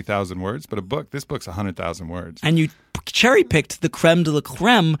course, 30,000 words, but this book's 100,000 words. And you cherry picked the creme de la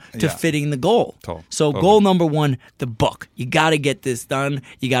creme to Yeah. fitting the goal. So Totally. goal number 1, the book. You got to get this done.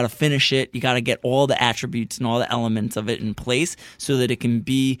 You got to finish it. You got to get all the attributes and all the elements of it in place so that it can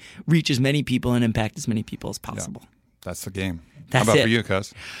reach as many people and impact as many people as possible. That's the game. That's How about it. for you,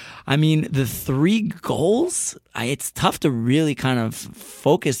 Cuz? I mean, the 3 goals, it's tough to really kind of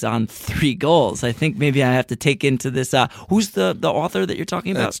focus on 3 goals. I think maybe I have to take into this. Who's the author that you're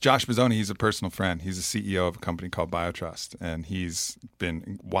talking about? It's Josh Mazzoni. He's a personal friend. He's a CEO of a company called BioTrust, and he's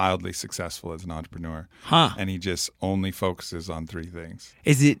been wildly successful as an entrepreneur. Huh. And he just only focuses on 3 things.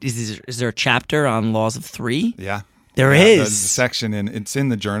 Is there a chapter on laws of 3? Yeah. There Yeah, is. There's a section, and it's in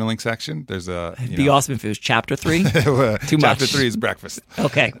the journaling section. There's a. It'd be awesome if it was chapter 3. Too much. Chapter 3 is breakfast.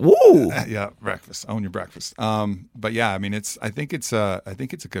 Okay. Woo. Yeah, breakfast. Own your breakfast. But yeah, I mean, I think it's a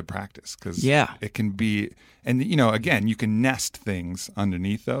good practice because it can be, and again, you can nest things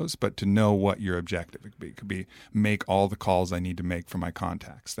underneath those, but to know what your objective could be make all the calls I need to make for my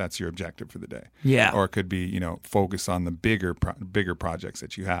contacts. That's your objective for the day. Yeah. Or it could be, focus on the bigger projects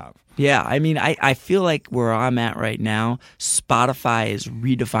that you have. Yeah, I mean, I feel like where I'm at right now, Spotify is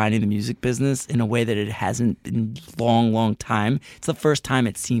redefining the music business in a way that it hasn't in a long time. It's the first time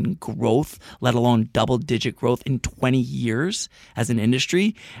it's seen growth, let alone double-digit growth in 20 years as an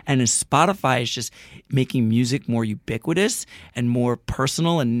industry. And as Spotify is just making music more ubiquitous and more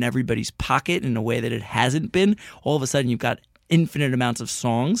personal and in everybody's pocket in a way that it hasn't been, all of a sudden you've got infinite amounts of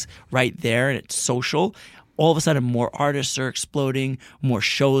songs right there, and it's social. All of a sudden, more artists are exploding, more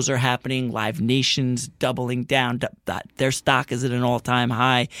shows are happening, Live Nation's doubling down, their stock is at an all-time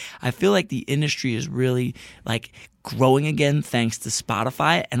high. I feel like the industry is really growing again thanks to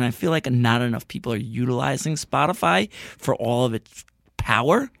Spotify, and I feel like not enough people are utilizing Spotify for all of its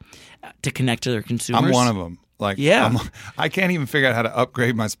power to connect to their consumers. I'm one of them. Yeah. I can't even figure out how to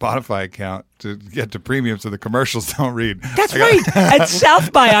upgrade my Spotify account to get to premium so the commercials don't read. That's right. At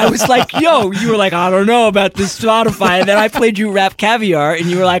South by, I was like, yo, you were like, I don't know about this Spotify. And then I played you Rap Caviar, and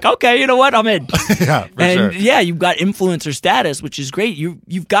you were like, okay, you know what? I'm in. Yeah, for and sure. yeah, you've got influencer status, which is great.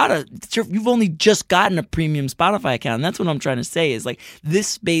 You've only just gotten a premium Spotify account. And that's what I'm trying to say is this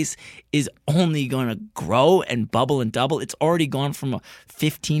space is only going to grow and bubble and double. It's already gone from a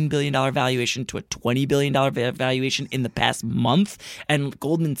 $15 billion valuation to a $20 billion valuation in the past month. And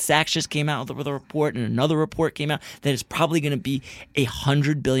Goldman Sachs just came out with a report, and another report came out that it's probably going to be a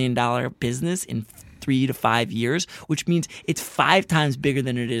 $100 billion business in 3 to 5 years, which means it's 5 times bigger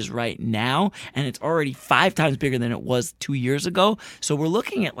than it is right now. And it's already 5 times bigger than it was 2 years ago. So we're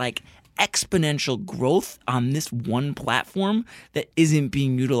looking at exponential growth on this one platform that isn't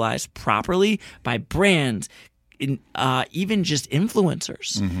being utilized properly by brands, even just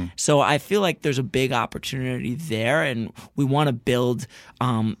influencers. Mm-hmm. So I feel like there's a big opportunity there, and we want to build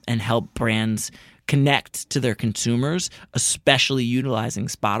and help brands connect to their consumers, especially utilizing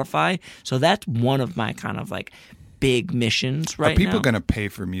Spotify. So that's one of my kind of big missions right now. Are people going to pay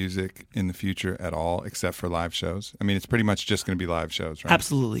for music in the future at all except for live shows? I mean, it's pretty much just going to be live shows, right?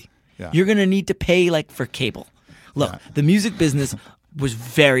 Absolutely. Yeah. You're going to need to pay for cable. Look, the music business was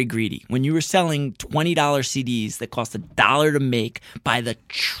very greedy. When you were selling $20 CDs that cost $1 to make by the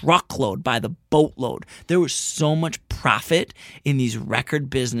truckload, by the boatload, there was so much profit in these record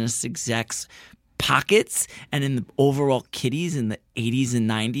business execs' pockets and in the overall kitties in the 80s and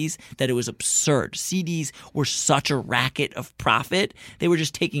 90s that it was absurd. CDs were such a racket of profit. They were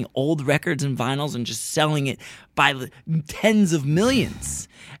just taking old records and vinyls and just selling it by the tens of millions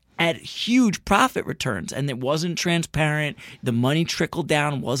at huge profit returns, and it wasn't transparent. The money trickled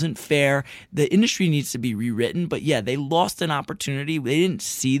down, wasn't fair. The industry needs to be rewritten, but yeah, they lost an opportunity. They didn't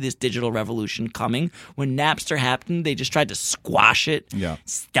see this digital revolution coming. When Napster happened, they just tried to squash it,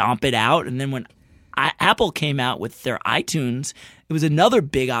 stomp it out, and then when Apple came out with their iTunes, it was another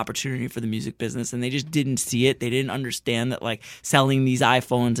big opportunity for the music business, and they just didn't see it. They didn't understand that selling these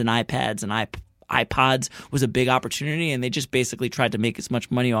iPhones and iPads and iPods was a big opportunity, and they just basically tried to make as much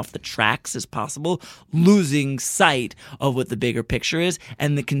money off the tracks as possible, losing sight of what the bigger picture is,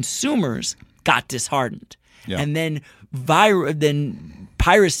 and the consumers got disheartened. Yeah. And then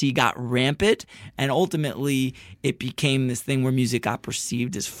piracy got rampant, and ultimately it became this thing where music got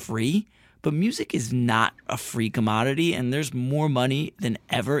perceived as free. But music is not a free commodity, and there's more money than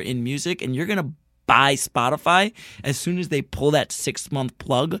ever in music, and you're going to buy Spotify as soon as they pull that 6-month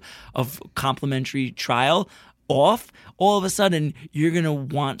plug of complimentary trial off. All of a sudden, you're going to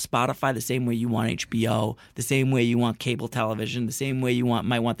want Spotify the same way you want HBO, the same way you want cable television, the same way you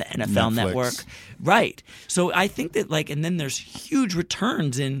might want the NFL Network. Right. So I think that and then there's huge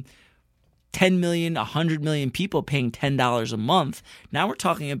returns in 10 million, 100 million people paying $10 a month. Now we're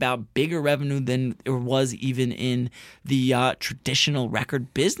talking about bigger revenue than there was even in the traditional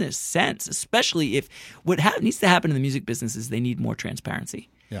record business sense, especially if what needs to happen in the music business is they need more transparency.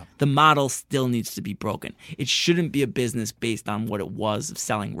 Yeah. The model still needs to be broken. It shouldn't be a business based on what it was of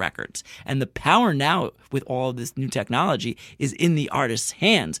selling records. And the power now with all of this new technology is in the artist's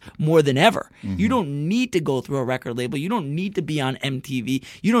hands more than ever. You don't need to go through a record label. You don't need to be on MTV.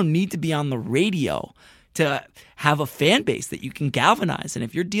 You don't need to be on the radio to have a fan base that you can galvanize. And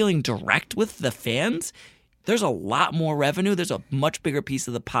if you're dealing direct with the fans, there's a lot more revenue. There's a much bigger piece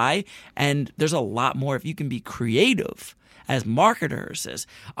of the pie. And there's a lot more if you can be creative as marketers, as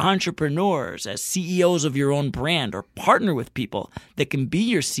entrepreneurs, as CEOs of your own brand, or partner with people that can be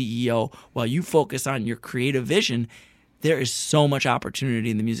your CEO while you focus on your creative vision. There is so much opportunity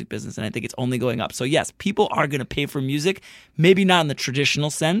in the music business, and I think it's only going up. So yes, people are going to pay for music, maybe not in the traditional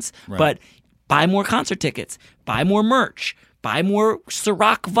sense, but buy more concert tickets, buy more merch, buy more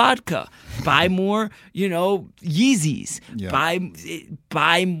Ciroc vodka, buy more, Yeezys,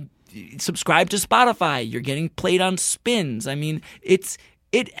 buy subscribe to Spotify. You're getting played on spins. I mean,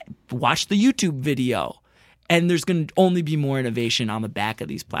 watch the YouTube video. And there's going to only be more innovation on the back of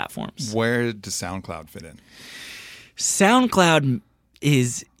these platforms. Where does SoundCloud fit in? SoundCloud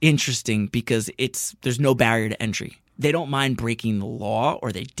is interesting because there's no barrier to entry. They don't mind breaking the law,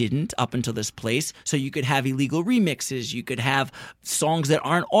 or they didn't up until this place. So you could have illegal remixes. You could have songs that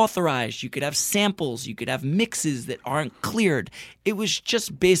aren't authorized. You could have samples. You could have mixes that aren't cleared. It was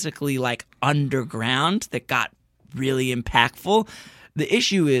just basically like underground that got really impactful. The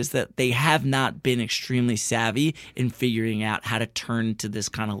issue is that they have not been extremely savvy in figuring out how to turn to this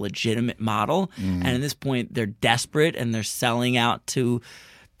kind of legitimate model. And at this point, they're desperate and they're selling out to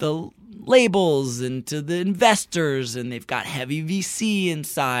the labels and to the investors, and they've got heavy VC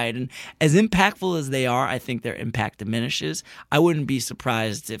inside. And as impactful as they are, I think their impact diminishes. I wouldn't be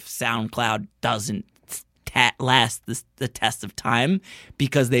surprised if SoundCloud doesn't last the test of time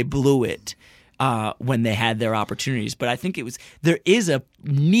because they blew it when they had their opportunities. But I think there is a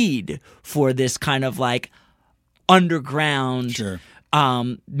need for this kind of like underground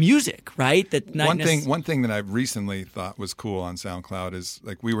music, right? That one thing that I've recently thought was cool on SoundCloud is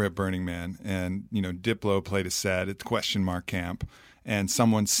like we were at Burning Man and Diplo played a set at Question Mark Camp, and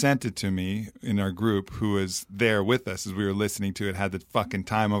someone sent it to me in our group who was there with us as we were listening to it, had the fucking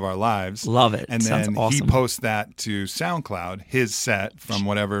time of our lives. Love it. And Sounds then awesome. he posts that to SoundCloud, his set from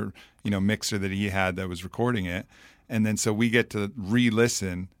whatever mixer that he had that was recording it. And then so we get to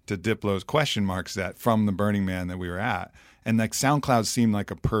re-listen to Diplo's Question Mark set from the Burning Man that we were at. And like SoundCloud seemed like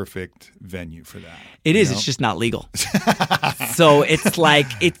a perfect venue for that. It is. It's just not legal. So it's like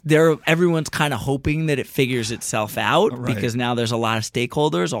everyone's kind of hoping that it figures itself out because now there's a lot of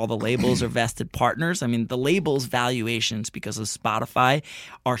stakeholders. All the labels are vested partners. I mean, the labels' valuations because of Spotify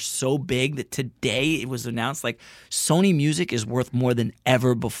are so big that today it was announced like Sony Music is worth more than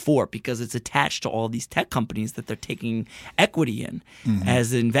ever before because it's attached to all these tech companies that they're taking equity in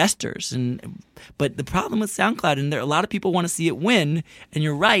as investors. But the problem with SoundCloud, and a lot of people want to see it win, and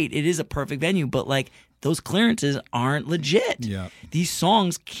you're right, it is a perfect venue, but like those clearances aren't legit. Yeah. These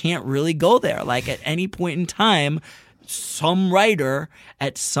songs can't really go there. Like at any point in time, some writer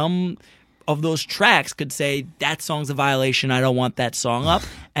at some of those tracks could say, that song's a violation, I don't want that song up,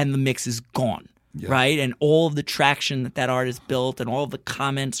 and the mix is gone. Yeah. Right? And all of the traction that artist built and all of the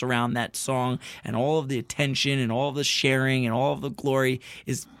comments around that song and all of the attention and all of the sharing and all of the glory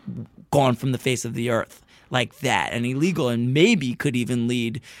is gone from the face of the earth like that, and illegal, and maybe could even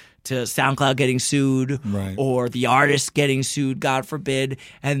lead to SoundCloud getting sued or the artist getting sued, God forbid.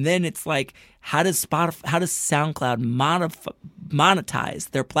 And then it's like, how does SoundCloud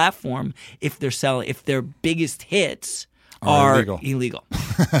monetize their platform if their biggest hits are illegal.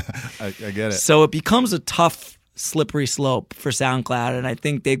 I get it. So it becomes a tough, slippery slope for SoundCloud, and I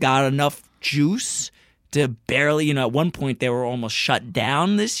think they've got enough juice to barely, at one point they were almost shut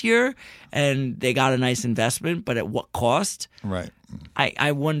down this year, and they got a nice investment, but at what cost? Right.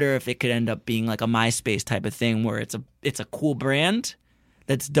 I wonder if it could end up being like a MySpace type of thing where it's a cool brand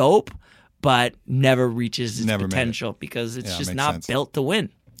that's dope, but never reaches its potential because it's just not built to win.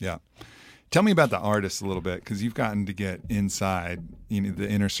 Yeah. Tell me about the artists a little bit, because you've gotten to get inside the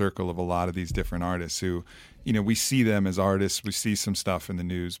inner circle of a lot of these different artists who, we see them as artists, we see some stuff in the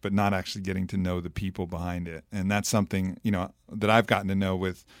news, but not actually getting to know the people behind it. And that's something, that I've gotten to know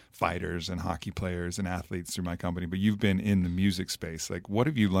with fighters and hockey players and athletes through my company, but you've been in the music space. Like, what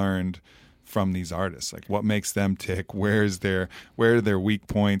have you learned from these artists? Like, what makes them tick? Where are their weak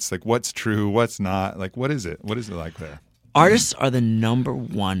points? Like, what's true? What's not? Like, what is it? What is it like there? Artists are the number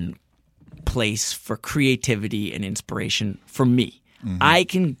one place for creativity and inspiration for me. I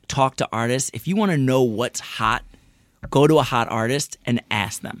can talk to artists. If you want to know what's hot, go to a hot artist and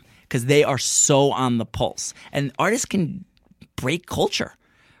ask them, because they are so on the pulse. And artists can break culture.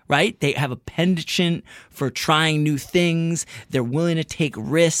 right? They have a penchant for trying new things. They're willing to take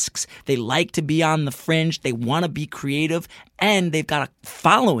risks. They like to be on the fringe. They want to be creative, and they've got a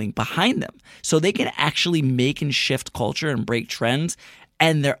following behind them. So they can actually make and shift culture and break trends,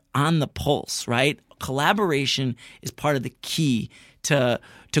 and they're on the pulse, right? Collaboration is part of the key to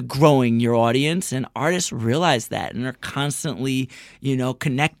growing your audience, and artists realize that and are constantly,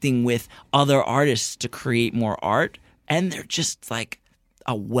 connecting with other artists to create more art, and they're just like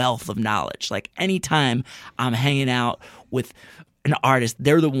a wealth of knowledge. Like anytime I'm hanging out with an artist,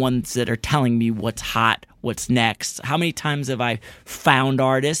 they're the ones that are telling me what's hot, what's next. How many times have I found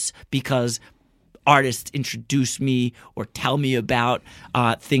artists because artists introduce me or tell me about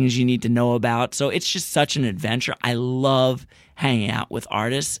things you need to know about? So it's just such an adventure. I love hanging out with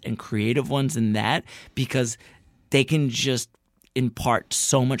artists and creative ones in that, because they can just impart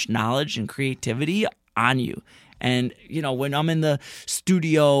so much knowledge and creativity on you. And, when I'm in the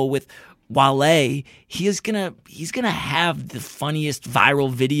studio with Wale, he's gonna have the funniest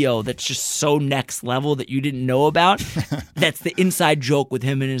viral video that's just so next level that you didn't know about. That's the inside joke with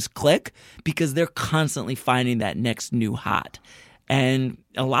him and his clique, because they're constantly finding that next new hot. And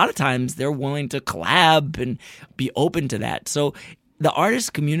a lot of times they're willing to collab and be open to that. So the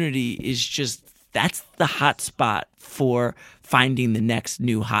artist community is that's the hot spot for finding the next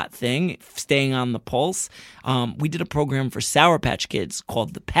new hot thing, staying on the pulse. We did a program for Sour Patch Kids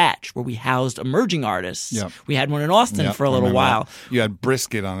called The Patch, where we housed emerging artists. Yep. We had one in Austin for a little while. You had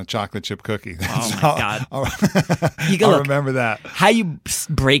brisket on a chocolate chip cookie. Oh, my God. I remember that. How you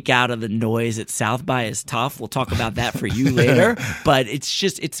break out of the noise at South by is tough. We'll talk about that for you later. But it's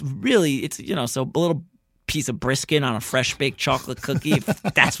a little piece of brisket on a fresh baked chocolate cookie, if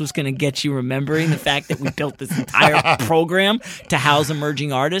that's what's going to get you remembering the fact that we built this entire program to house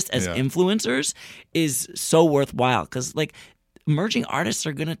emerging artists as influencers, is so worthwhile. Because emerging artists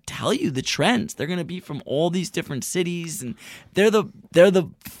are going to tell you the trends. They're going to be from all these different cities, and they're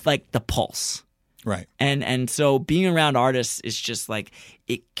the pulse. Right. And so being around artists is just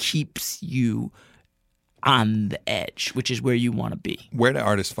it keeps you on the edge, which is where you want to be. Where do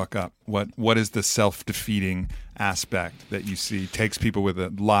artists fuck up? What is the self-defeating aspect that you see takes people with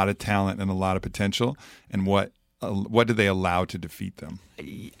a lot of talent and a lot of potential, and what do they allow to defeat them?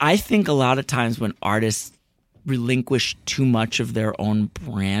 I think a lot of times when artists relinquish too much of their own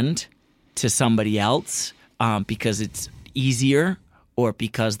brand to somebody else because it's easier, or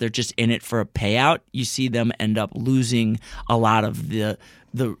because they're just in it for a payout, you see them end up losing a lot of the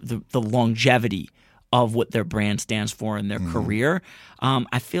longevity of what their brand stands for in their career.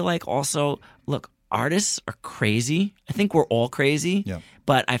 I feel like also, look, artists are crazy. I think we're all crazy,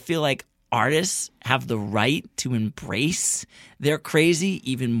 but I feel like artists have the right to embrace their crazy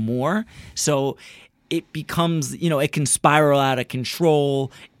even more. So it becomes, it can spiral out of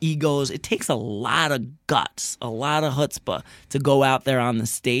control, egos. It takes a lot of guts, a lot of chutzpah to go out there on the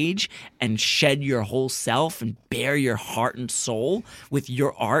stage and shed your whole self and bare your heart and soul with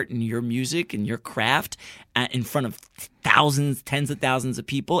your art and your music and your craft in front of thousands, tens of thousands of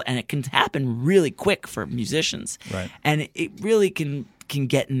people. And it can happen really quick for musicians. Right. And it really can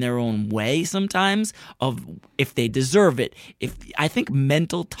get in their own way sometimes of if they deserve it. I think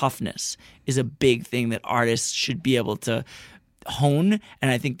mental toughness is a big thing that artists should be able to hone, and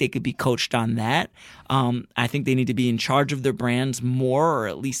I think they could be coached on that. I think they need to be in charge of their brands more, or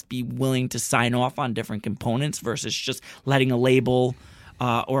at least be willing to sign off on different components versus just letting a label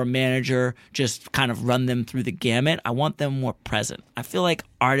or a manager just kind of run them through the gamut. I want them more present. I feel like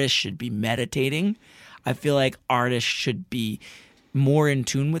artists should be meditating. I feel like artists should be more in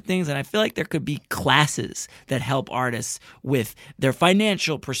tune with things, and I feel like there could be classes that help artists with their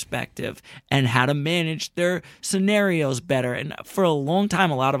financial perspective and how to manage their scenarios better. And for a long time,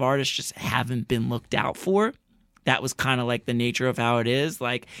 a lot of artists just haven't been looked out for. That was kind of like the nature of how it is.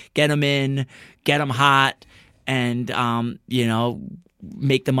 Like, get them in, get them hot, and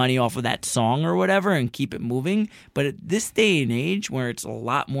make the money off of that song or whatever and keep it moving. But at this day and age, where it's a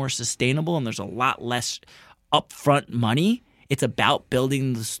lot more sustainable and there's a lot less upfront money, it's about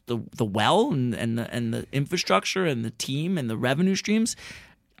building the well and the infrastructure and the team and the revenue streams.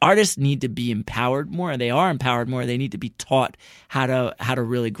 Artists need to be empowered more, and they are empowered more. They need to be taught how to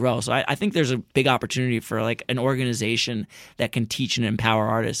really grow. So I think there's a big opportunity for an organization that can teach and empower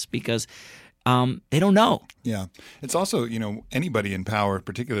artists, because they don't know. Yeah. It's also, anybody in power,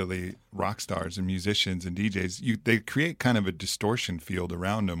 particularly rock stars and musicians and DJs, they create kind of a distortion field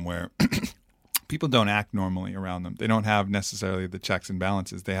around them where people don't act normally around them. They don't have necessarily the checks and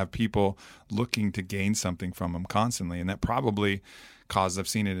balances. They have people looking to gain something from them constantly. And that probably causes, I've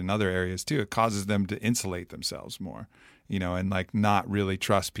seen it in other areas too, it causes them to insulate themselves more. and like not really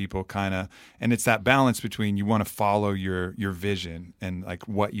trust people kind of. And it's that balance between you want to follow your vision and like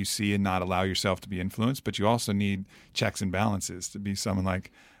what you see and not allow yourself to be influenced, but you also need checks and balances to be someone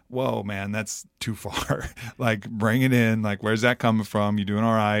like, whoa, man, that's too far. Like, bring it in. Like, where's that coming from? You doing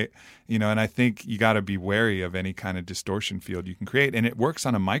all right? And I think you got to be wary of any kind of distortion field you can create. And it works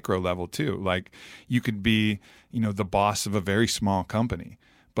on a micro level too. Like, you could be, the boss of a very small company,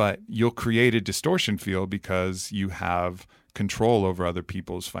 but you'll create a distortion field because you have control over other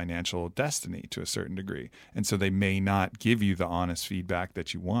people's financial destiny to a certain degree. And so they may not give you the honest feedback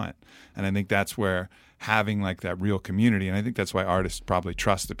that you want. And I think that's where having like that real community, and I think that's why artists probably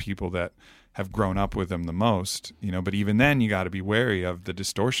trust the people that have grown up with them the most, but even then you got to be wary of the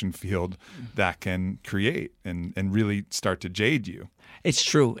distortion field that can create and really start to jade you. It's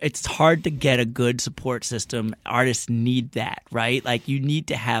true. It's hard to get a good support system. Artists need that, right? Like, you need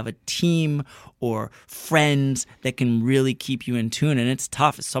to have a team or friends that can really keep you in tune. And it's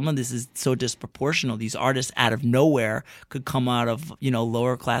tough. Some of this is so disproportional. These artists out of nowhere could come out of,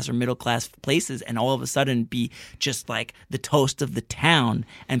 lower class or middle class places and all of a sudden be just like the toast of the town,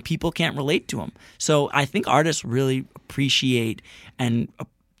 and people can't relate to them. So I think artists really appreciate and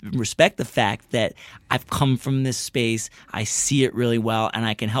respect the fact that I've come from this space, I see it really well, and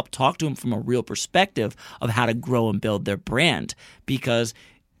I can help talk to them from a real perspective of how to grow and build their brand, because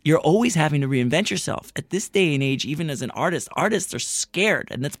you're always having to reinvent yourself. At this day and age, even as an artist, artists are scared,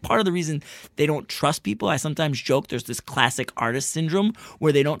 and that's part of the reason they don't trust people. I sometimes joke there's this classic artist syndrome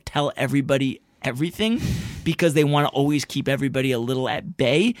where they don't tell everybody everything because they want to always keep everybody a little at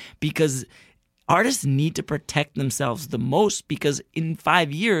bay, because artists need to protect themselves the most, because in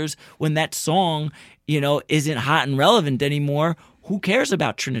 5 years, when that song, isn't hot and relevant anymore, who cares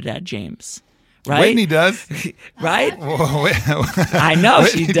about Trinidad James? Right? Whitney does. Right? Whoa, I know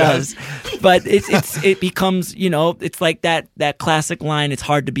Whitney she does. But it becomes, it's like that classic line, it's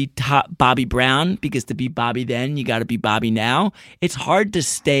hard to be Bobby Brown, because to be Bobby then, you got to be Bobby now. It's hard to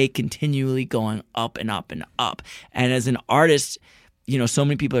stay continually going up and up and up. And as an artist, so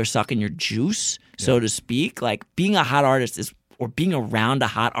many people are sucking your juice, so to speak. Like, being a hot artist or being around a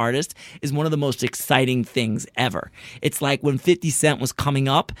hot artist is one of the most exciting things ever. It's like when 50 Cent was coming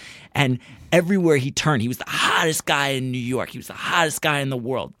up, and everywhere he turned, he was the hottest guy in New York. He was the hottest guy in the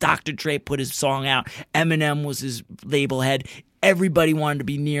world. Dr. Dre put his song out. Eminem was his label head. Everybody wanted to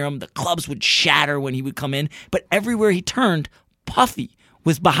be near him. The clubs would shatter when he would come in. But everywhere he turned, Puffy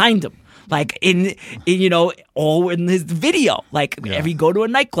was behind him. Like all in his video. Like, if he go to a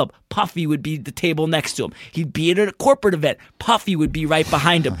nightclub, Puffy would be the table next to him. He'd be at a corporate event, Puffy would be right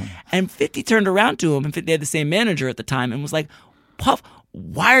behind him. And 50 turned around to him, and they had the same manager at the time, and was like, Puff,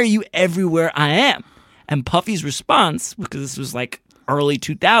 why are you everywhere I am? And Puffy's response, because this was like early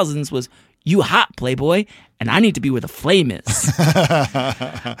 2000s, was, you hot, Playboy, and I need to be where the flame is.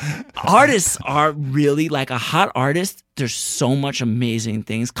 Artists are really, like, a hot artist, there's so much amazing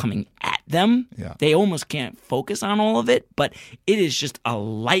things coming at them. Yeah. They almost can't focus on all of it, but it is just a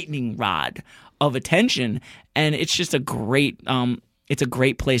lightning rod of attention, and it's just a great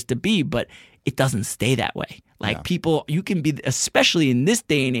place to be, but it doesn't stay that way. Like, people, you can be, especially in this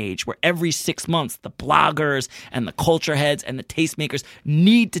day and age where every 6 months the bloggers and the culture heads and the tastemakers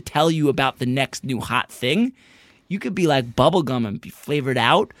need to tell you about the next new hot thing. You could be like bubblegum and be flavored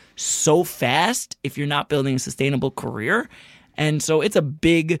out so fast if you're not building a sustainable career. And so it's a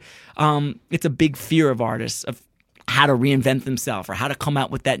big fear of artists, of how to reinvent themselves or how to come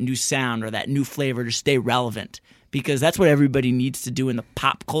out with that new sound or that new flavor to stay relevant. Because that's what everybody needs to do in the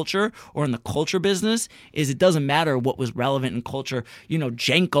pop culture or in the culture business. Is it doesn't matter what was relevant in culture.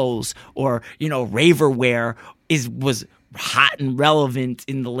 Jenkos or Raverwear was hot and relevant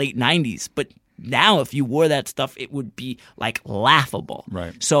in the late 90s. But now, if you wore that stuff, it would be like laughable.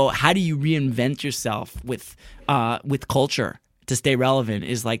 Right. So how do you reinvent yourself with culture to stay relevant?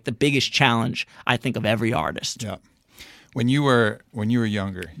 Is like the biggest challenge, I think, of every artist. Yeah. When you were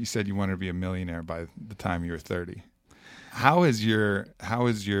younger, you said you wanted to be a millionaire by the time you were 30. How is your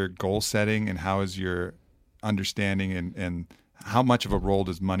goal setting, and how is your understanding, and how much of a role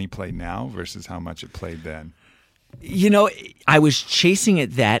does money play now versus how much it played then? I was chasing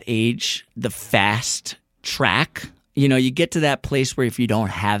at that age the fast track. You get to that place where if you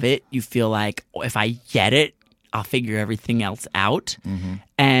don't have it, you feel like, if I get it, I'll figure everything else out. Mm-hmm.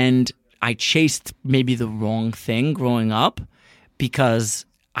 And I chased maybe the wrong thing growing up, because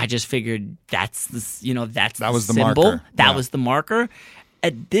I just figured that was the symbol. Marker. That was the marker.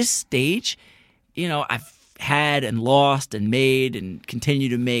 At this stage, I've had and lost and made and continue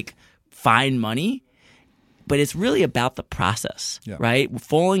to make fine money, but it's really about the process, right?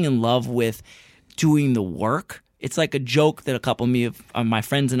 Falling in love with doing the work It's like a joke that a couple of my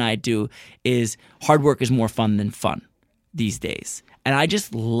friends and I do is hard work is more fun than fun these days. And I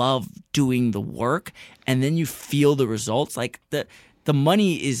just love doing the work, and then you feel the results. Like the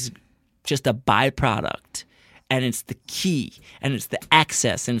money is just a byproduct, and it's the key, and it's the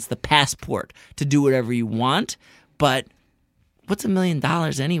access, and it's the passport to do whatever you want. But what's $1 million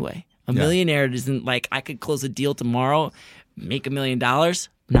anyway? A millionaire isn't like I could close a deal tomorrow, make $1 million,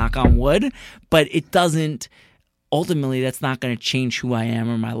 knock on wood, but it doesn't. Ultimately, that's not going to change who I am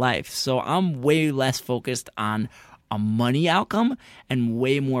or my life. So I'm way less focused on a money outcome and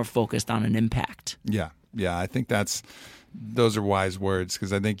way more focused on an impact. Yeah. I think those are wise words,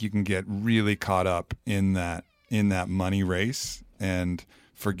 because I think you can get really caught up in that money race and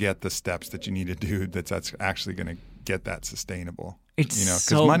forget the steps that you need to do that's actually going to get that sustainable.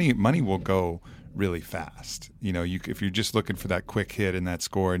 Because money will go really fast. If you're just looking for that quick hit and that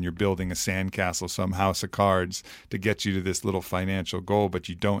score, and you're building a sandcastle, some house of cards to get you to this little financial goal, but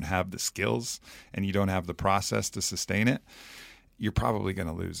you don't have the skills and you don't have the process to sustain it, you're probably going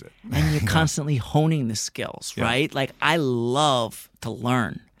to lose it. And you're constantly honing the skills, right? Like, I love to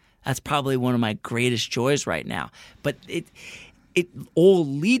learn. That's probably one of my greatest joys right now. But it all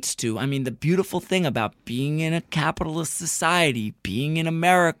leads to, the beautiful thing about being in a capitalist society, being in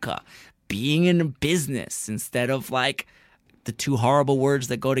America, being in a business instead of like the two horrible words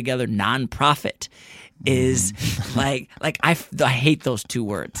that go together, nonprofit, is like I hate those two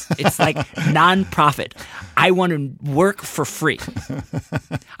words. It's like nonprofit. I want to work for free.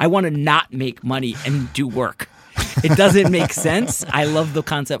 I want to not make money and do work. It doesn't make sense. I love the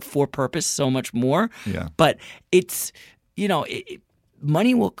concept for purpose so much more. Yeah. But it's,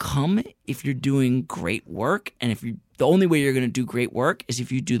 money will come if you're doing great work, and the only way you're going to do great work is if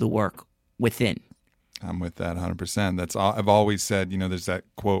you do the work within. I'm with that 100%. That's all I've always said. There's that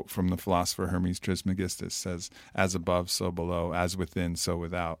quote from the philosopher Hermes Trismegistus, says, "As above, so below; as within, so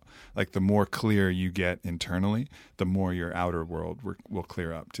without." Like, the more clear you get internally, the more your outer world will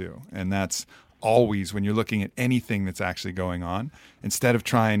clear up too. And that's always when you're looking at anything that's actually going on. Instead of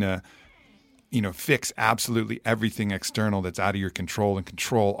trying to fix absolutely everything external that's out of your control and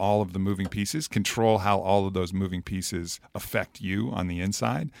control all of the moving pieces, control how all of those moving pieces affect you on the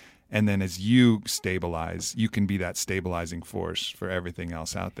inside. And then as you stabilize, you can be that stabilizing force for everything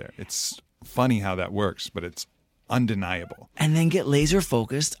else out there. It's funny how that works, but it's undeniable. And then get laser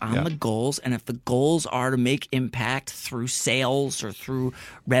focused on the goals. And if the goals are to make impact through sales or through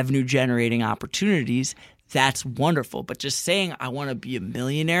revenue generating opportunities, that's wonderful. But just saying I want to be a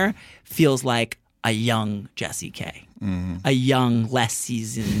millionaire feels like a young Jesse K. Mm-hmm. A young, less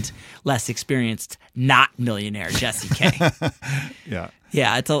seasoned, less experienced, not millionaire Jesse K.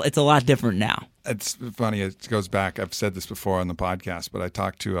 Yeah, it's a lot different now. It's funny. It goes back. I've said this before on the podcast, but I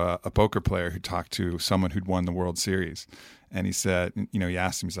talked to a poker player who talked to someone who'd won the World Series. And he said, he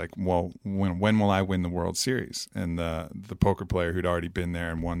asked him, he's like, well, when will I win the World Series? And the poker player who'd already been there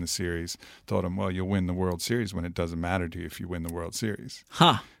and won the series told him, well, you'll win the World Series when it doesn't matter to you if you win the World Series.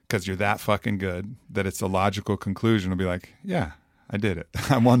 Huh. Because you're that fucking good that it's a logical conclusion to be like, yeah, I did it.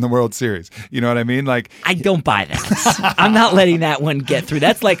 I won the World Series. You know what I mean? Like, I don't buy that. I'm not letting that one get through.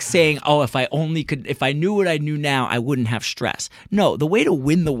 That's like saying, oh, if I knew what I knew now, I wouldn't have stress. No, the way to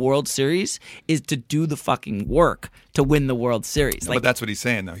win the World Series is to do the fucking work to win the World Series. But that's what he's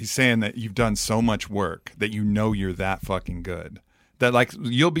saying, though. He's saying that you've done so much work that you're that fucking good. That, like,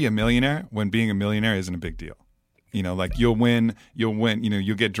 you'll be a millionaire when being a millionaire isn't a big deal. Like, you'll win,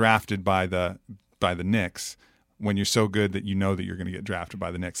 you'll get drafted by the Knicks when you're so good that that you're going to get drafted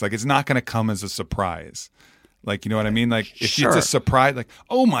by the Knicks. Like, it's not going to come as a surprise. Like, you know what I mean? Like, if it's a surprise, like,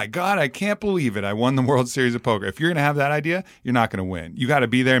 oh my God, I can't believe it, I won the World Series of Poker. If you're going to have that idea, you're not going to win. You got to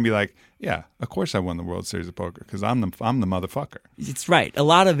be there and be like, yeah, of course I won the World Series of Poker because I'm the motherfucker. It's right. A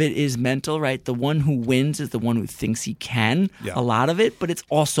lot of it is mental, right? The one who wins is the one who thinks he can. Yeah. A lot of it, but it's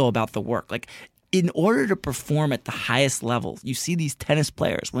also about the work. Like, in order to perform at the highest level, you see these tennis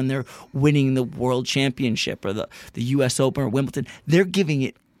players when they're winning the World Championship or the U.S. Open or Wimbledon, they're giving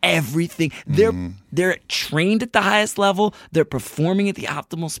it everything. They're trained at the highest level, they're performing at the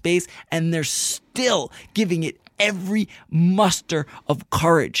optimal space, and they're still giving it every muster of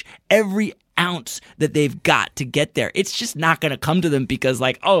courage, every ounce that they've got to get there. It's just not going to come to them because,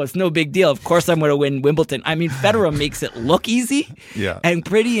 like, oh, it's no big deal. Of course I'm going to win Wimbledon. I mean, Federer makes it look easy and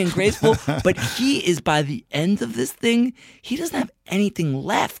pretty and graceful, but he is, by the end of this thing, he doesn't have anything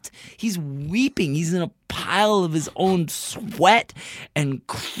left. He's weeping. He's in a pile of his own sweat and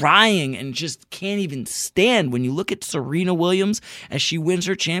crying and just can't even stand. When you look at Serena Williams as she wins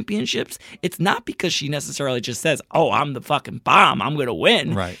her championships, it's not because she necessarily just says, "Oh, I'm the fucking bomb, I'm gonna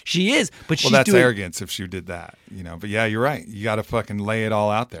win." Right. She is, but she's that's doing arrogance if she did that, But yeah, you're right. You got to fucking lay it all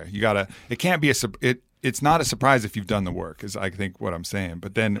out there. You got to. It can't be it's not a surprise if you've done the work, is I think what I'm saying.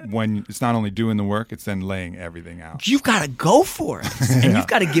 But then when it's not only doing the work, it's then laying everything out. You've got to go for it. And you've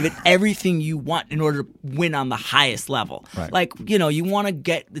got to give it everything you want in order to win on the highest level. Right. Like, you want to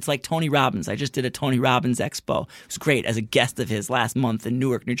get, it's like Tony Robbins. I just did a Tony Robbins expo. It was great as a guest of his last month in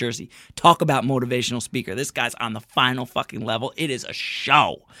Newark, New Jersey. Talk about motivational speaker. This guy's on the final fucking level. It is a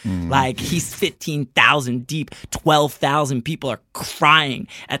show. Like, he's 15,000 deep. 12,000 people are crying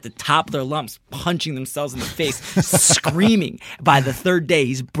at the top of their lumps, punching themselves in the face, screaming. By the third day,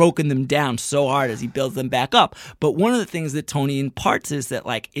 he's broken them down so hard as he builds them back up. But one of the things that Tony imparts is that,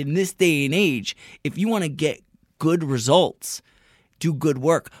 like, in this day and age, if you want to get good results, do good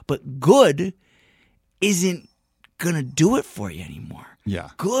work. But good isn't going to do it for you anymore. Yeah.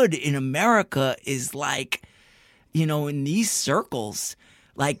 Good in America is like, in these circles,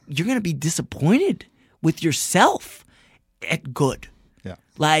 like, you're going to be disappointed with yourself at good. Yeah.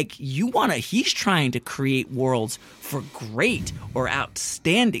 Like, he's trying to create worlds for great or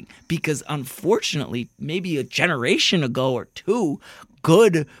outstanding because, unfortunately, maybe a generation ago or two,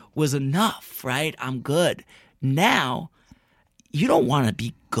 good was enough, right? I'm good. Now, you don't want to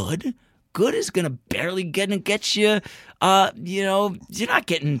be good. Good is going to barely get you, you're not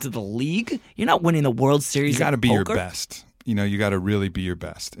getting into the league. You're not winning the World Series. You got to be poker. your best. You got to really be your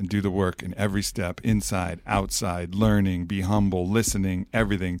best and do the work in every step, inside, outside, learning, be humble, listening,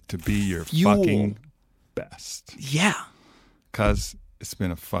 everything to be your fucking best. Yeah. Because it's been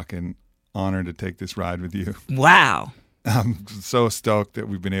a fucking honor to take this ride with you. Wow. I'm so stoked that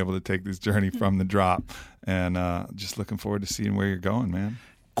we've been able to take this journey from the drop and just looking forward to seeing where you're going, man.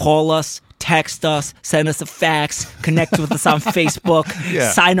 Call us, text us, send us a fax, connect with us on Facebook,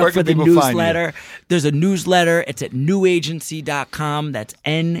 sign up for the newsletter. There's a newsletter. It's at nuagency.com. That's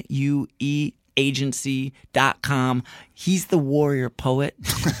NUE agency.com. He's the warrior poet.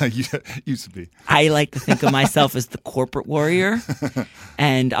 Used to be. I like to think of myself as the corporate warrior.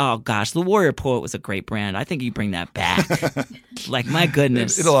 And oh gosh, the warrior poet was a great brand. I think you bring that back. Like, my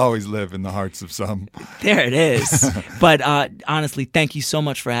goodness. It'll always live in the hearts of some. There it is. But honestly, thank you so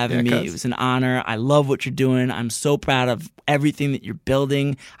much for having me. It was an honor. I love what you're doing. I'm so proud of everything that you're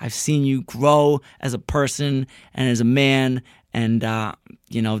building. I've seen you grow as a person and as a man. And,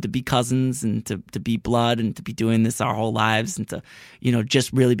 to be cousins and to be blood and to be doing this our whole lives and to,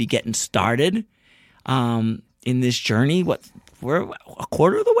 just really be getting started in this journey. We're a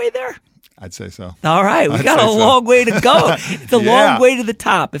quarter of the way there? I'd say so. All right. We got a long way to go. It's a long way to the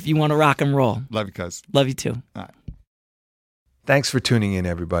top if you want to rock and roll. Love you, cuz. Love you too. All right. Thanks for tuning in,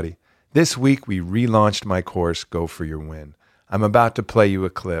 everybody. This week, we relaunched my course, Go For Your Win. I'm about to play you a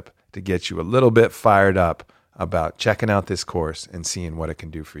clip to get you a little bit fired up about checking out this course and seeing what it can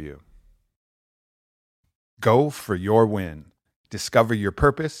do for you. Go for your win. Discover your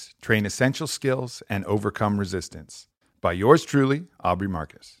purpose, train essential skills, and overcome resistance. By yours truly, Aubrey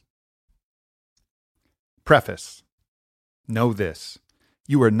Marcus. Preface. Know this.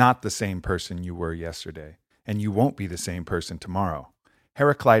 You are not the same person you were yesterday, and you won't be the same person tomorrow.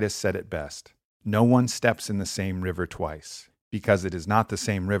 Heraclitus said it best. No one steps in the same river twice, because it is not the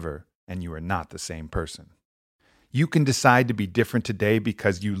same river, and you are not the same person. You can decide to be different today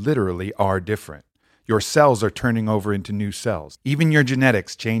because you literally are different. Your cells are turning over into new cells. Even your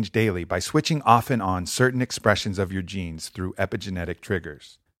genetics change daily by switching off and on certain expressions of your genes through epigenetic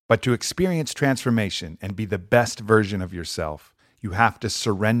triggers. But to experience transformation and be the best version of yourself, you have to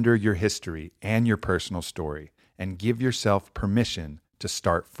surrender your history and your personal story and give yourself permission to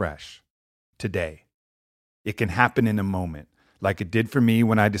start fresh. Today. It can happen in a moment, like it did for me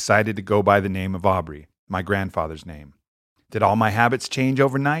when I decided to go by the name of Aubrey, my grandfather's name. Did all my habits change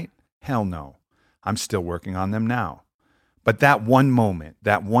overnight? Hell no. I'm still working on them now. But that one moment,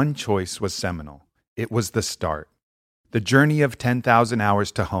 that one choice was seminal. It was the start. The journey of 10,000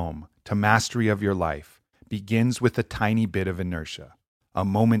 hours to home, to mastery of your life, begins with a tiny bit of inertia, a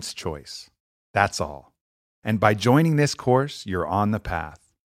moment's choice. That's all. And by joining this course, you're on the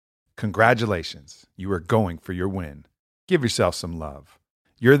path. Congratulations, you are going for your win. Give yourself some love.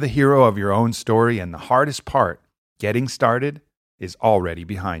 You're the hero of your own story, and the hardest part, getting started, is already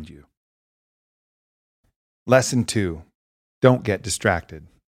behind you. Lesson 2. Don't get distracted.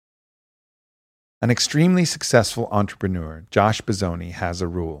 An extremely successful entrepreneur, Josh Bazzoni, has a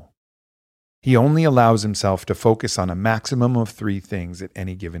rule. He only allows himself to focus on a maximum of 3 things at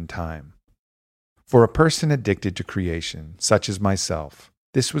any given time. For a person addicted to creation, such as myself,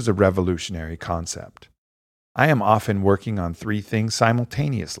 this was a revolutionary concept. I am often working on 3 things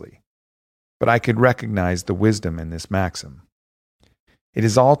simultaneously, but I could recognize the wisdom in this maxim. It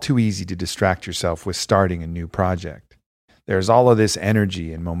is all too easy to distract yourself with starting a new project. There is all of this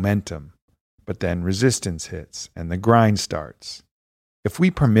energy and momentum, but then resistance hits and the grind starts. If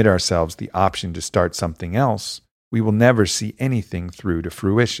we permit ourselves the option to start something else, we will never see anything through to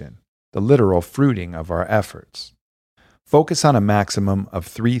fruition, the literal fruiting of our efforts. Focus on a maximum of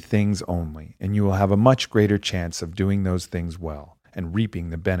 3 things only, and you will have a much greater chance of doing those things well and reaping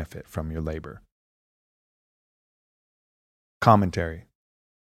the benefit from your labor. Commentary.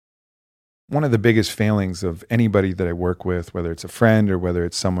 One of the biggest failings of anybody that I work with, whether it's a friend or whether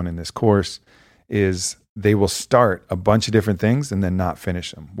it's someone in this course, is they will start a bunch of different things and then not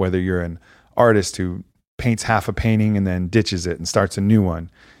finish them. Whether you're an artist who paints half a painting and then ditches it and starts a new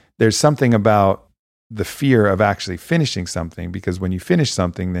one, there's something about the fear of actually finishing something, because when you finish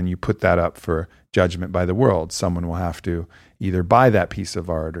something, then you put that up for judgment by the world. Someone will have to either buy that piece of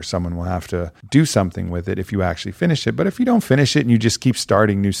art or someone will have to do something with it if you actually finish it. But if you don't finish it and you just keep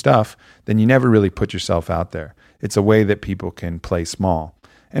starting new stuff, then you never really put yourself out there. It's a way that people can play small.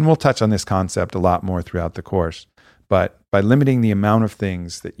 And we'll touch on this concept a lot more throughout the course. But by limiting the amount of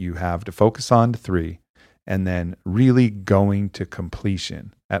things that you have to focus on to 3, and then really going to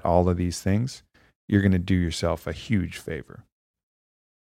completion at all of these things, you're going to do yourself a huge favor.